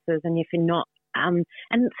responses, and if you're not, and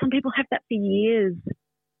some people have that for years,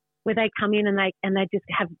 where they come in and they just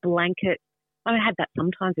have blanket. I had that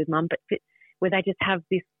sometimes with Mum, but where they just have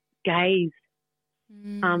this gaze.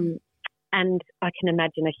 And I can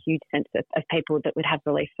imagine a huge sense of people that would have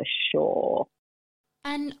relief for sure.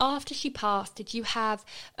 And after she passed, did you have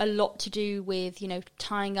a lot to do with, you know,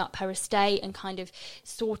 tying up her estate and kind of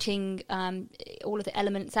sorting all of the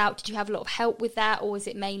elements out? Did you have a lot of help with that, or was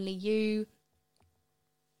it mainly you?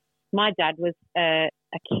 My dad was a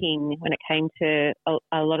king when it came to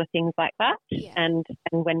a lot of things like that, and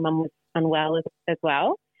when Mum was unwell as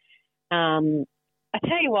well. I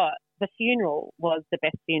tell you what, the funeral was the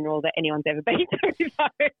best funeral that anyone's ever been to.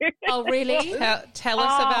 Oh, really? Tell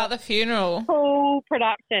us about the funeral. Full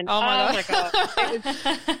production. Oh, my God.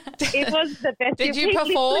 It was the best. Did you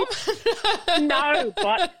perform? No,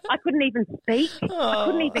 but I couldn't even speak. I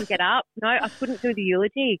couldn't even get up. No, I couldn't do the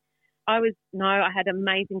eulogy. I had an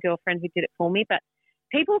amazing girlfriend who did it for me, but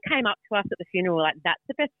people came up to us at the funeral like, that's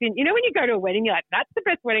the best funeral. You know when you go to a wedding, you're like, that's the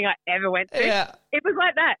best wedding I ever went to? Yeah. It was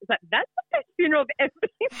like that. It's like, that's the best funeral I've ever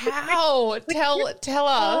been to. How? Tell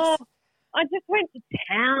us. I just went to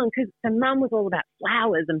town because the Mum was all about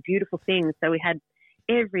flowers and beautiful things. So we had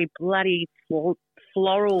every bloody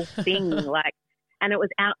floral thing, and it was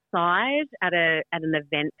outside at an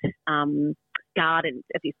event gardens,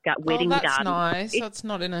 at this wedding garden. Oh, that's nice. So it's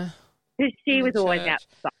not in a... She was always church.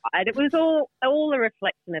 outside. It was all a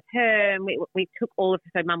reflection of her. And we took all of...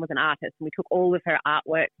 So Mum was an artist, and we took all of her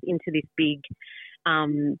artworks into this big,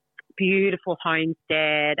 beautiful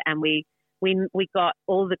homestead, and we got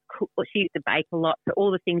all the... She used to bake a lot, so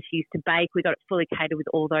all the things she used to bake, we got it fully catered with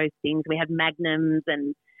all those things. We had magnums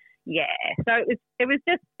and, yeah. So it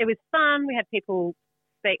was fun. We had people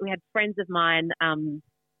speak. We had friends of mine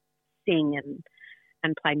sing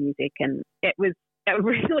and play music, and it was a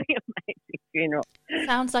really amazing funeral.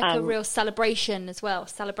 Sounds like a real celebration as well,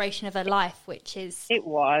 celebration of her life, which is... It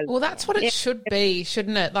was. Well, that's what it should be,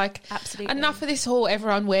 shouldn't it? Like, absolutely. Enough of this whole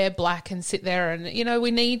everyone wear black and sit there and, you know,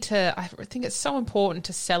 we need to... I think it's so important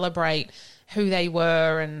to celebrate who they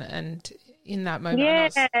were and in that moment.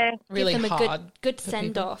 Yeah. Really give them hard. a good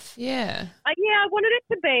send-off. Yeah. I wanted it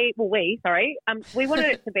to be... Well, we wanted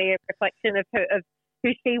it to be a reflection of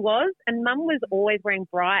who she was, and Mum was always wearing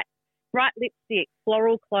bright lipstick,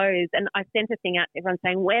 floral clothes, and I sent a thing out to everyone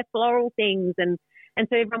saying, wear floral things, and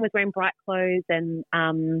so everyone was wearing bright clothes, and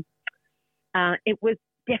it was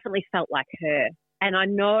definitely felt like her. And I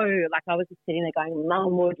know, like, I was just sitting there going,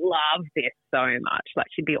 Mum would love this so much. Like,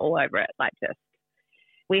 she'd be all over it. Like, just...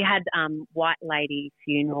 We had White Lady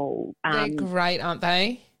funeral. They're great, aren't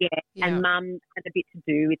they? Yeah, and Mum had a bit to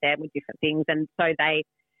do with them with different things, and so it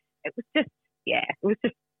was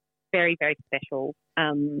just very, very special.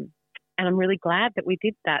 And I'm really glad that we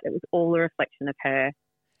did that. It was all a reflection of her.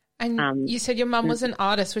 And you said your mum was an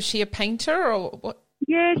artist. Was she a painter or what?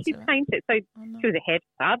 Yeah, she painted. So she was a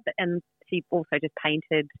hairdresser, and she also just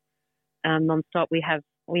painted nonstop. We have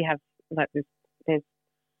like there's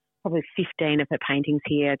probably 15 of her paintings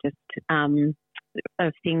here, just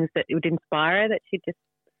of things that would inspire her, that she'd just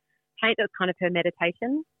paint. That was kind of her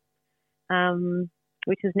meditation,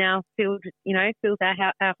 which is now fills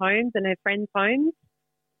our homes and her friends' homes.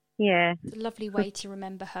 Yeah. It's a lovely way to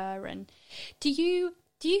remember her. And do you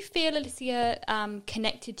feel, Alicia,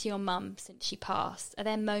 connected to your mum since she passed? Are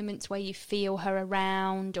there moments where you feel her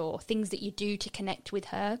around, or things that you do to connect with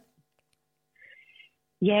her?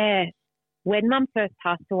 Yeah. When Mum first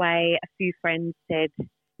passed away, a few friends said,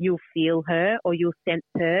 you'll feel her or you'll sense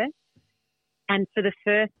her. And for the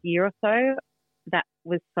first year or so, that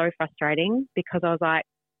was so frustrating, because I was like,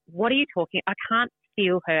 what are you talking? I can't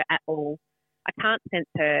feel her at all. I can't sense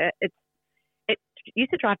her. It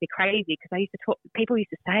used to drive me crazy, because people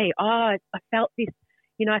used to say, oh, I felt this,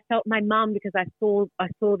 I felt my mum because I saw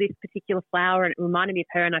this particular flower and it reminded me of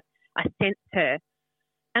her, and I sensed her.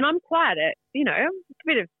 And I'm quite a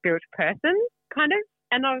bit of a spiritual person, kind of,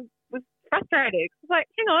 and I was frustrated. I was like,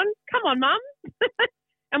 hang on, come on, Mum.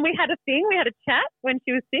 And we had a chat when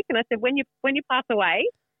she was sick, and I said, when you pass away,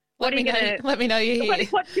 let me know you're here.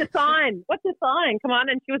 What's your sign? What's your sign? Come on.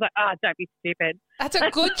 And she was like, oh, don't be stupid. That's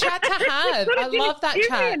a good chat to have. I love that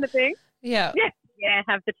chat. Yeah. Yeah,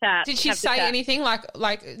 have the chat. Did she say anything? Like,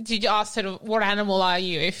 did you ask her, what animal are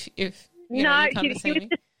you if you no, come to see me?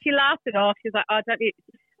 She laughed it off. She was like, oh, don't be...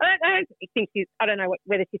 I don't know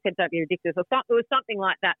whether she said don't be ridiculous or something. It was something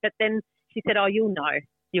like that. But then she said, oh, you'll know.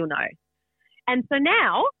 And so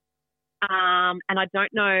now... and I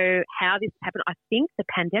don't know how this happened. I think the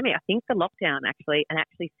pandemic, the lockdown actually, and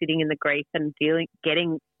actually sitting in the grief and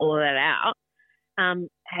getting all of that out,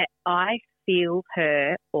 I feel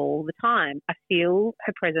her all the time. I feel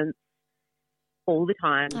her presence all the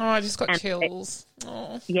time. Oh, I just got chills.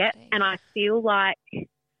 Yeah, and I feel like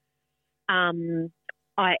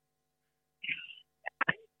I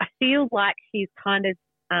feel like she's kind of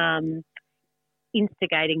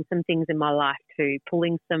instigating some things in my life too,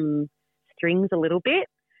 pulling some strings a little bit,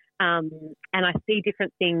 and I see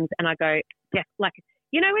different things, and I go, like,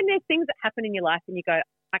 when there's things that happen in your life and you go,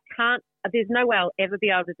 there's no way I'll ever be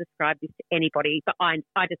able to describe this to anybody, but I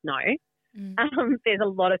just know. There's a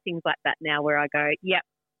lot of things like that now where I go, yep,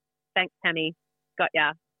 thanks, Tammy, got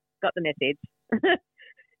the message.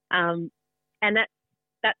 And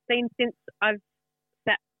that's been since I've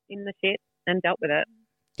sat in the shit and dealt with it.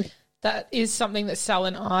 That is something that Sal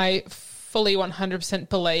and I fully 100%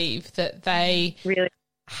 believe, that they really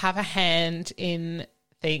have a hand in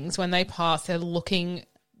things. When they pass, they're looking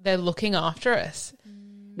after us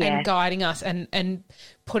and guiding us and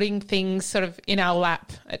putting things sort of in our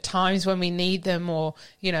lap at times when we need them, or,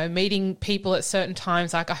 meeting people at certain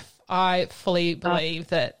times. Like, I fully believe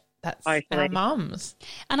that that's our mums.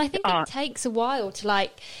 And I think it takes a while to,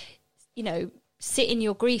 sit in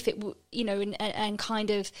your grief, and kind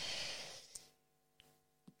of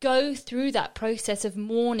go through that process of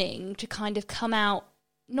mourning to kind of come out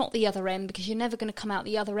not the other end, because you're never going to come out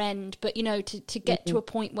the other end, but, you know, to get to a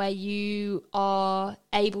point where you are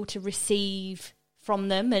able to receive from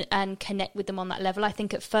them and connect with them on that level. I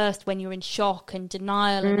think at first, when you're in shock and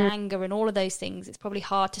denial and anger and all of those things, it's probably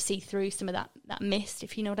hard to see through some of that mist,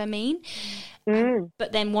 if you know what I mean.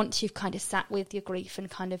 But then once you've kind of sat with your grief and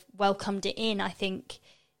kind of welcomed it in, I think,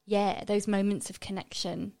 those moments of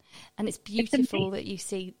connection, and it's beautiful that you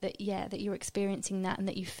see that, that you're experiencing that and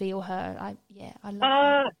that you feel her. I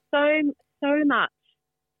love that.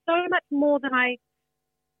 So much more than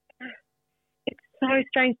it's so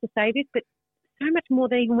strange to say this, but so much more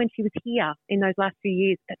than even when she was here in those last few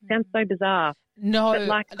years. That sounds so bizarre. No,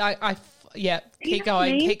 keep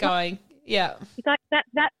going. Yeah. It's like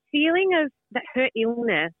that feeling of that her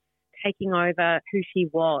illness taking over who she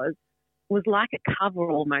was like a cover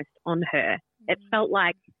almost on her. It felt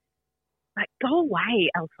like go away,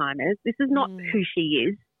 Alzheimer's. This is not who she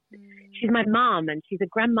is. She's my mum and she's a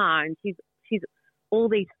grandma and she's all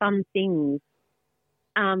these fun things.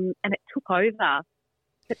 And it took over.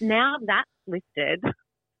 But now that's lifted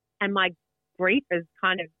and my grief is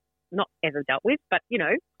kind of not ever dealt with, but, you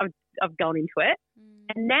know, I've gone into it.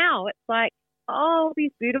 And now it's like,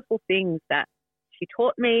 these beautiful things that she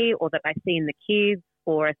taught me or that I see in the kids,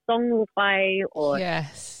 or a song will play, or I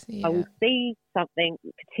will see something,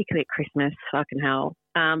 particularly at Christmas, fucking hell.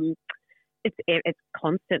 It's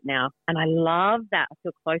constant now. And I love that. I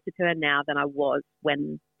feel closer to her now than I was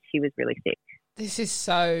when she was really sick. This is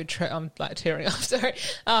so true. I'm like tearing up. Sorry.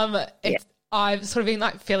 I've sort of been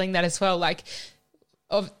like feeling that as well. Like,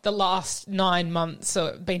 of the last 9 months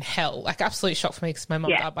have been hell, like absolute shock for me because my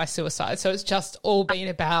mum died by suicide. So it's just all been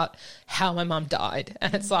about how my mum died.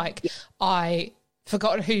 And it's like I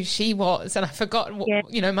forgotten who she was and I forgotten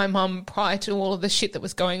you know, my mum prior to all of the shit that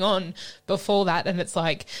was going on before that. And it's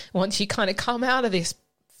like once you kind of come out of this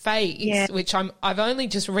phase, which I've only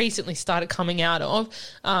just recently started coming out of,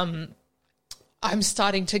 I'm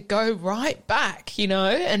starting to go right back, you know,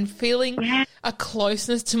 and feeling a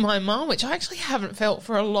closeness to my mum, which I actually haven't felt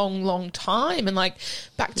for a long, long time. And like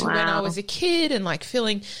back to when I was a kid and like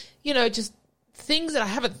feeling, you know, just things that I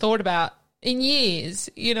haven't thought about in years,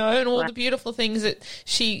 you know, and all the beautiful things that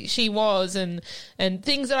she was and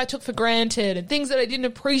things that I took for granted and things that I didn't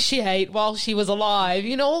appreciate while she was alive,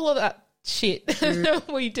 you know, all of that shit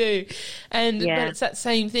we do. And but it's that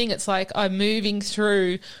same thing. It's like I'm moving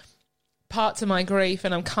through parts of my grief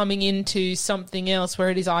and I'm coming into something else where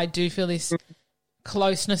it is I do feel this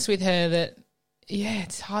closeness with her that,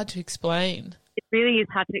 it's hard to explain. It really is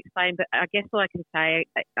hard to explain, but I guess all I can say,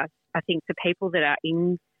 I think for people that are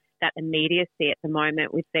in that immediacy at the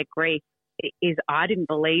moment with their grief is I didn't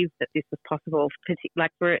believe that this was possible.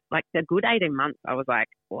 Like for like a good 18 months, I was like,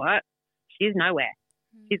 what? She's nowhere.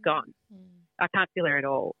 She's gone. I can't feel her at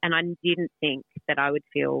all. And I didn't think that I would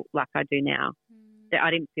feel like I do now. That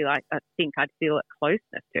I didn't feel like, I think I'd feel a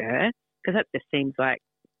closeness to her because that just seems like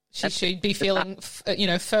she should be feeling, you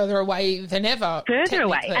know, further away than ever. Further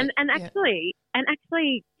away. And actually,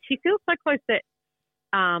 she feels so close that,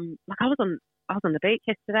 like I was on the beach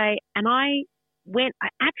yesterday and I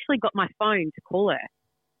actually got my phone to call her.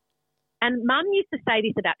 And Mum used to say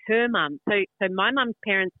this about her mum. So my mum's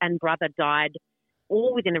parents and brother died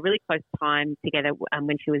all within a really close time together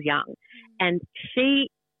when she was young. And she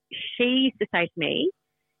used to say to me,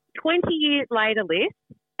 20 years later, Liz,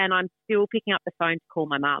 and I'm still picking up the phone to call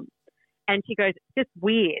my mum. And she goes, it's just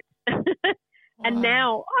weird. And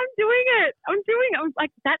now I'm doing it. I'm like,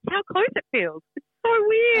 that's how close it feels. It's so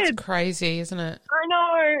weird. It's crazy, isn't it? I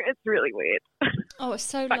know. It's really weird. Oh, it's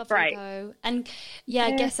so lovely though. And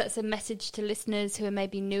I guess that's a message to listeners who are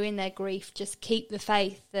maybe new in their grief. Just keep the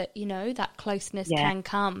faith that, you know, that closeness can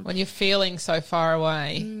come. When you're feeling so far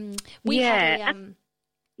away. We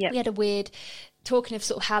had a weird, talking of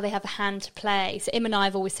sort of how they have a hand to play. So Im and I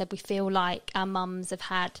have always said we feel like our mums have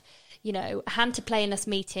had, you know, a hand to play in us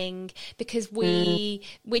meeting because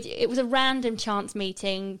it was a random chance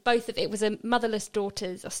meeting. It was a Motherless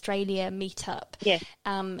Daughters Australia meetup. Yes.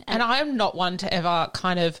 And I'm not one to ever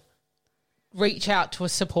kind of reach out to a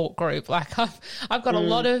support group. Like I've got a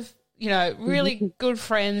lot of, you know, really good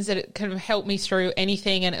friends that can help me through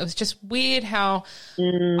anything. And it was just weird how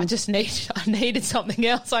I needed something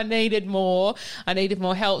else. I needed more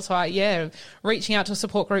help. So reaching out to a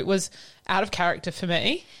support group was out of character for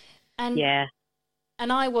me. And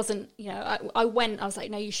I wasn't, you know, I was like,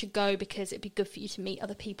 no, you should go because it'd be good for you to meet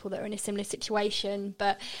other people that are in a similar situation.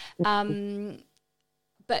 But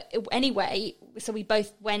but anyway, so we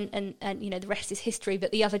both went and the rest is history.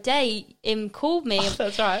 But the other day, Im called me.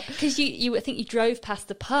 That's right. Because I think you drove past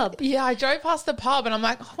the pub. Yeah, I drove past the pub and I'm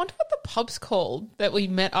like, I wonder what the pub's called that we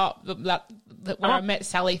met up, where I met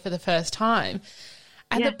Sally for the first time.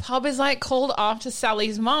 And the pub is like called after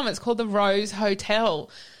Sally's mum. It's called the Rose Hotel.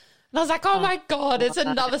 And I was like, oh my God, it's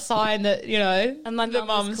another sign that, and my the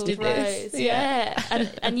mums did Rose. this. Yeah.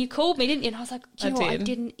 and you called me, didn't you? And I was like, do you know what? I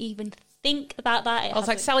didn't even think about that. I was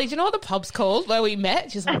like, Sally, do you know what the pub's called where we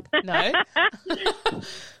met? She's like, no.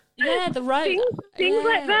 Yeah, the Rose. Things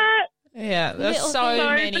like that. Yeah, there's so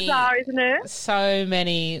many. Bizarre, isn't it? So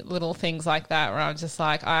many little things like that where I'm just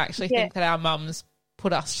like, I actually think that our mums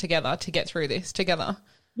put us together to get through this together.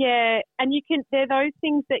 Yeah, and they're those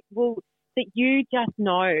things that you just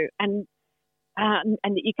know and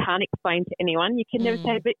that you can't explain to anyone. You can never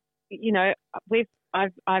say, but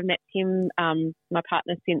I've met him, my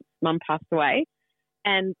partner, since Mum passed away,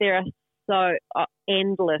 and there are so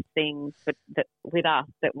endless things with us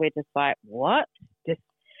that we're just like, what?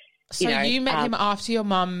 So you met him after your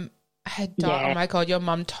mum had died. Yeah. Oh my God, your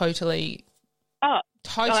mum totally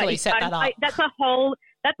set that up. That's a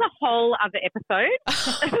whole other episode.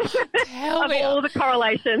 Tell of me all the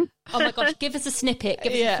correlations. Oh my gosh, give us a snippet,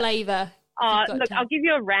 give us a flavour. Look, I'll give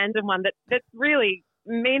you a random one that's really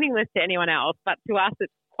meaningless to anyone else, but to us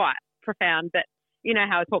it's quite profound. But you know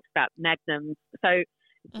how it talks about Magnums. So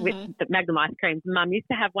with the Magnum ice creams, Mum used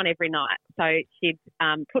to have one every night. So she'd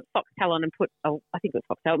put Foxtel on and I think it was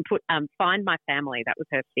Foxtel, and put Find My Family. That was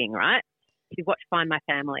her thing, right? She'd watch Find My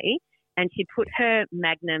Family, and she'd put her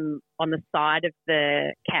Magnum on the side of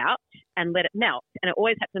the couch and let it melt. And it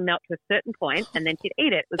always had to melt to a certain point, and then she'd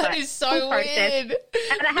eat it. It was that is so weird. And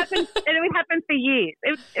it happened, and it would happen for years.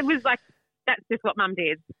 It was like, that's just what Mum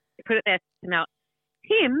did. She put it there to melt.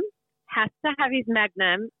 Tim has to have his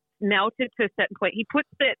Magnum melted to a certain point. He puts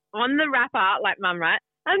it on the wrapper like Mum, right?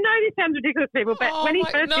 I know this sounds ridiculous, people, but when he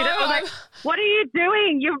first did it, I was like, what are you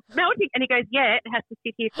doing? You're melting. And he goes, yeah, it has to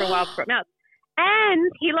sit here for a while before it melts.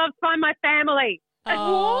 And he loves Find My Family.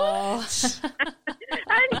 What?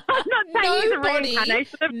 And I'm not saying he's a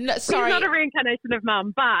reincarnation of he's not a reincarnation of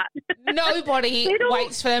Mum, but nobody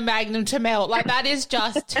waits for the Magnum to melt. Like, that is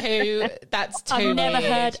just too I've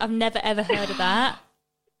never ever heard of that.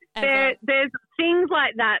 There's things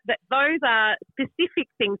like that those are specific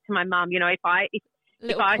things to my mum. If I said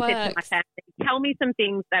to my family, tell me some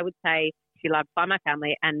things, they would say she loved Find My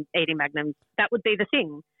Family and eating Magnums. That would be the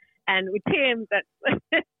thing. And with Tim,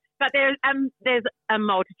 but there's a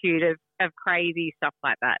multitude of crazy stuff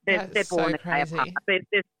like that. They're born a day apart.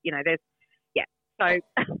 So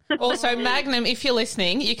also, Magnum, if you're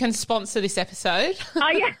listening, you can sponsor this episode. Oh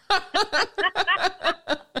yeah.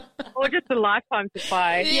 Or just a lifetime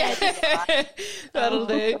supply. Yeah, that'll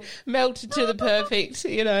do. Melted to the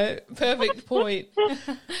perfect point.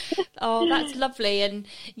 Oh, that's lovely. And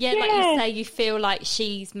like you say, you feel like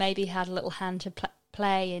she's maybe had a little hand to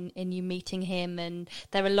play in you meeting him, and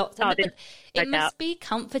there are lots of it must be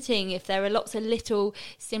comforting if there are lots of little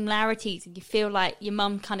similarities and you feel like your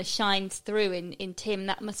mum kind of shines through in Tim.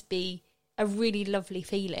 That must be a really lovely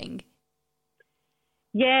feeling.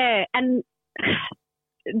 Yeah, and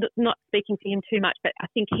not speaking for him too much, but I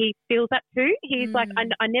think he feels that too. He's like,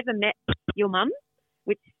 I never met your mum,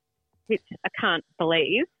 which I can't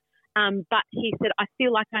believe, but he said, I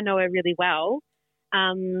feel like I know her really well,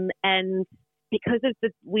 and because of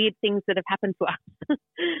the weird things that have happened to us.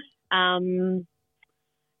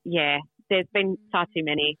 There's been far too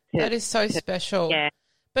many. That is so special. Yeah.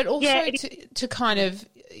 But also to kind of,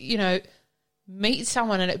 meet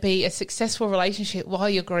someone and it be a successful relationship while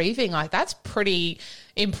you're grieving, like, that's pretty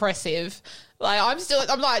impressive. Like, I'm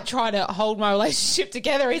like trying to hold my relationship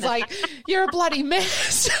together. He's like, you're a bloody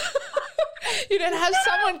mess. Have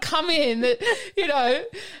someone come in that,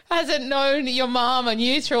 hasn't known your mum and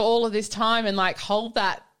you through all of this time and like hold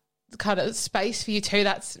that kind of space for you too.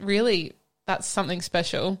 That's something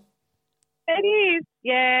special. It is.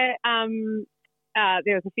 Yeah.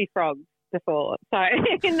 There was a few frogs before. So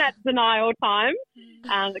in that denial time,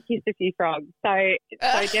 I kissed a few frogs. So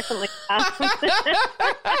definitely,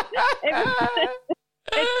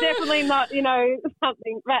 it's definitely not,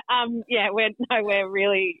 something, but we're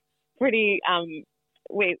really pretty,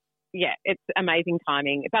 it's amazing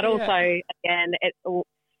timing. But also, again,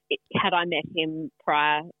 had I met him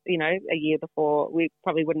prior, a year before, we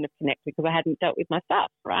probably wouldn't have connected because I hadn't dealt with my stuff,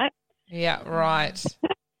 right? Yeah, right.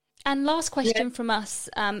 And last question from us,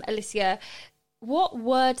 Alicia, what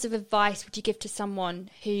words of advice would you give to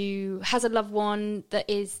someone who has a loved one that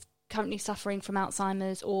is currently suffering from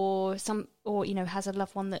Alzheimer's or has a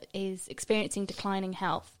loved one that is experiencing declining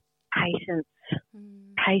health? Patience.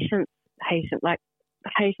 patience,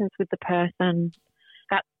 patience with the person.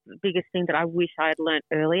 That's the biggest thing that I wish I had learnt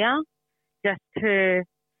earlier. Just to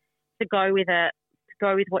go with it, to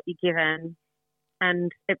go with what you're given,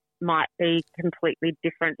 and it might be completely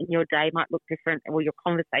different, and your day might look different, or your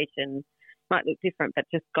conversation might look different. But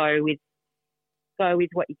just go with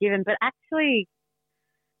what you're given. But actually,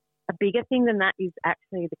 a bigger thing than that is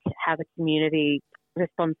actually how the community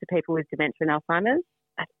responds to people with dementia and Alzheimer's.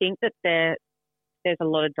 I think that there's a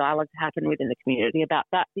lot of dialogue to happen within the community about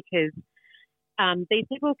that, because these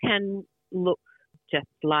people can look just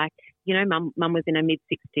like, you know, mum was in her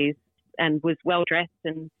mid-60s and was well-dressed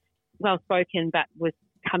and well-spoken, but was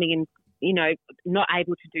coming in, you know, not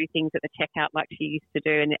able to do things at the checkout like she used to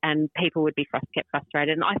do, and people would be kept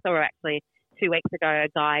frustrated. And I saw her actually 2 weeks ago, a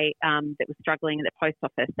guy that was struggling at the post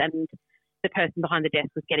office, and the person behind the desk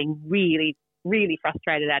was getting really, really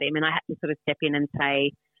frustrated at him, and I had to sort of step in and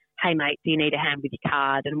say, hey, mate, do you need a hand with your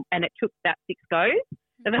card? And it took about 6 goes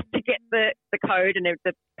for us to get the code and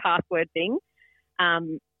the password thing.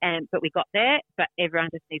 But we got there, but everyone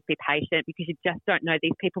just needs to be patient, because you just don't know.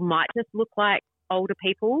 These people might just look like older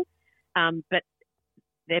people, but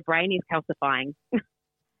their brain is calcifying.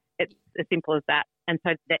 It's as simple as that. And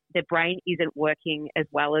so their brain isn't working as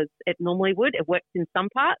well as it normally would. It works in some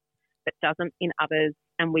parts, but doesn't in others.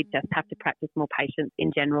 And we just have to practice more patience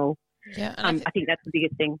in general. Yeah, and I think that's the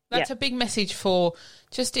biggest thing. That's a big message for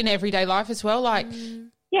just in everyday life as well. Like,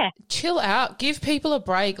 chill out, give people a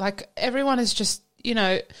break. Like, everyone is just, you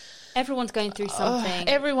know, everyone's going through something.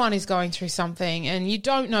 Everyone is going through something, and you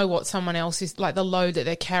don't know what someone else is, like the load that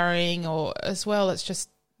they're carrying, or as well. It's just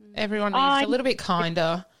everyone needs a little bit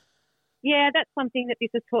kinder. Yeah, that's something that this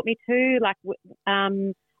has taught me too. Like,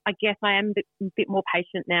 I guess I am a bit more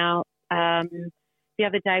patient now. The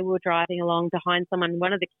other day we were driving along behind someone.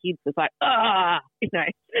 One of the kids was like, you know,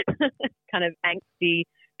 kind of angsty,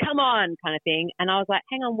 come on kind of thing. And I was like,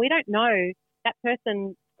 hang on, we don't know. That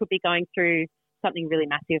person could be going through something really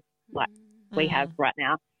massive like we have right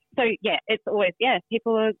now. So, yeah, it's always,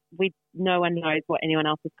 no one knows what anyone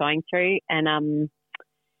else is going through. And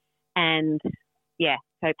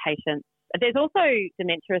so patience. There's also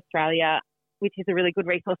Dementia Australia, which is a really good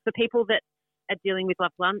resource for people that are dealing with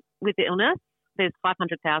loved ones with the illness. There's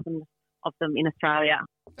 500,000 of them in Australia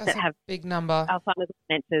that have big number. Alzheimer's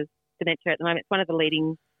and dementia at the moment. It's one of the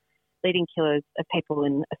leading killers of people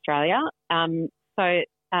in Australia. So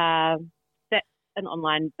that's an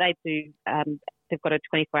online. They do. They've got a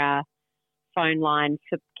 24-hour phone line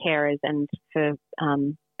for carers and for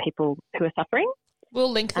people who are suffering.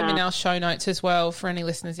 We'll link them in our show notes as well for any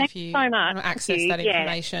listeners if you want to access that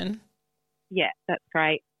information. Yeah, that's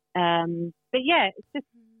great. But yeah, it's just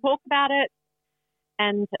talk about it,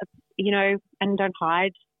 and you know, and don't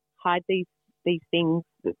hide these things.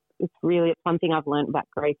 It's one thing I've learned about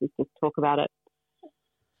grief is just talk about it,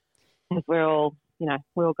 because we all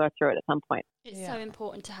go through it at some point. It's so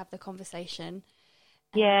important to have the conversation.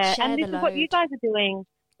 Yeah, and this is what you guys are doing.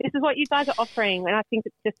 This is what you guys are offering, and I think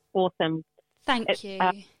it's just awesome. Thank you.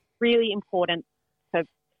 Really important for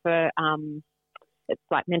it's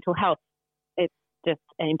like mental health. It's just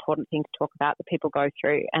an important thing to talk about that people go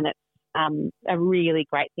through, and it's a really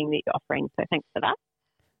great thing that you're offering. So thanks for that.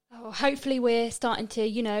 Oh, hopefully we're starting to,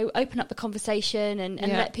 you know, open up the conversation and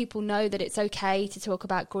let people know that it's okay to talk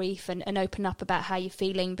about grief and open up about how you're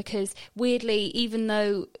feeling, because weirdly, even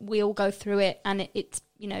though we all go through it and it's,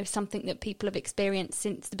 you know, something that people have experienced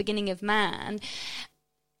since the beginning of man,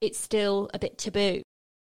 it's still a bit taboo.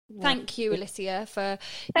 Thank you, Alicia, for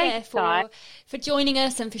joining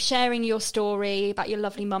us and for sharing your story about your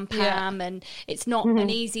lovely mum, Pam. Yeah. And it's not an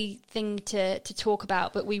easy thing to talk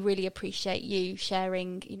about, but we really appreciate you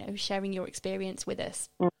sharing your experience with us.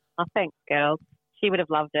 Oh, thanks, girls. She would have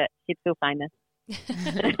loved it. She'd feel famous.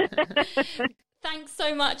 Thanks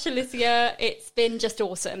so much, Alicia. It's been just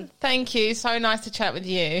awesome. Thank you. So nice to chat with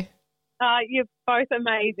you. You're both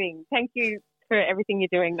amazing. Thank you for everything you're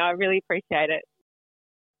doing. I really appreciate it.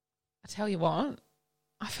 I tell you what,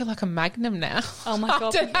 I feel like a Magnum now. Oh, my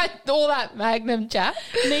God. After all that Magnum chat.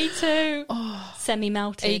 Me too. Oh,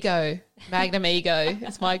 semi-melted. Ego. Magnum Ego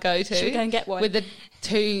is my go-to. Should we go and get one? With the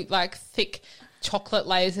two, like, thick chocolate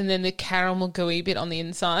layers and then the caramel gooey bit on the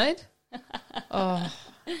inside. Oh,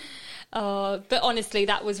 but honestly,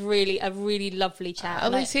 that was really a really lovely chat.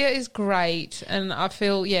 Alicia is great, and I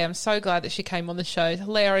feel, I'm so glad that she came on the show.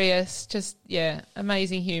 Hilarious, just,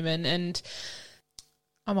 amazing human, and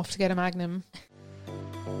I'm off to get a Magnum.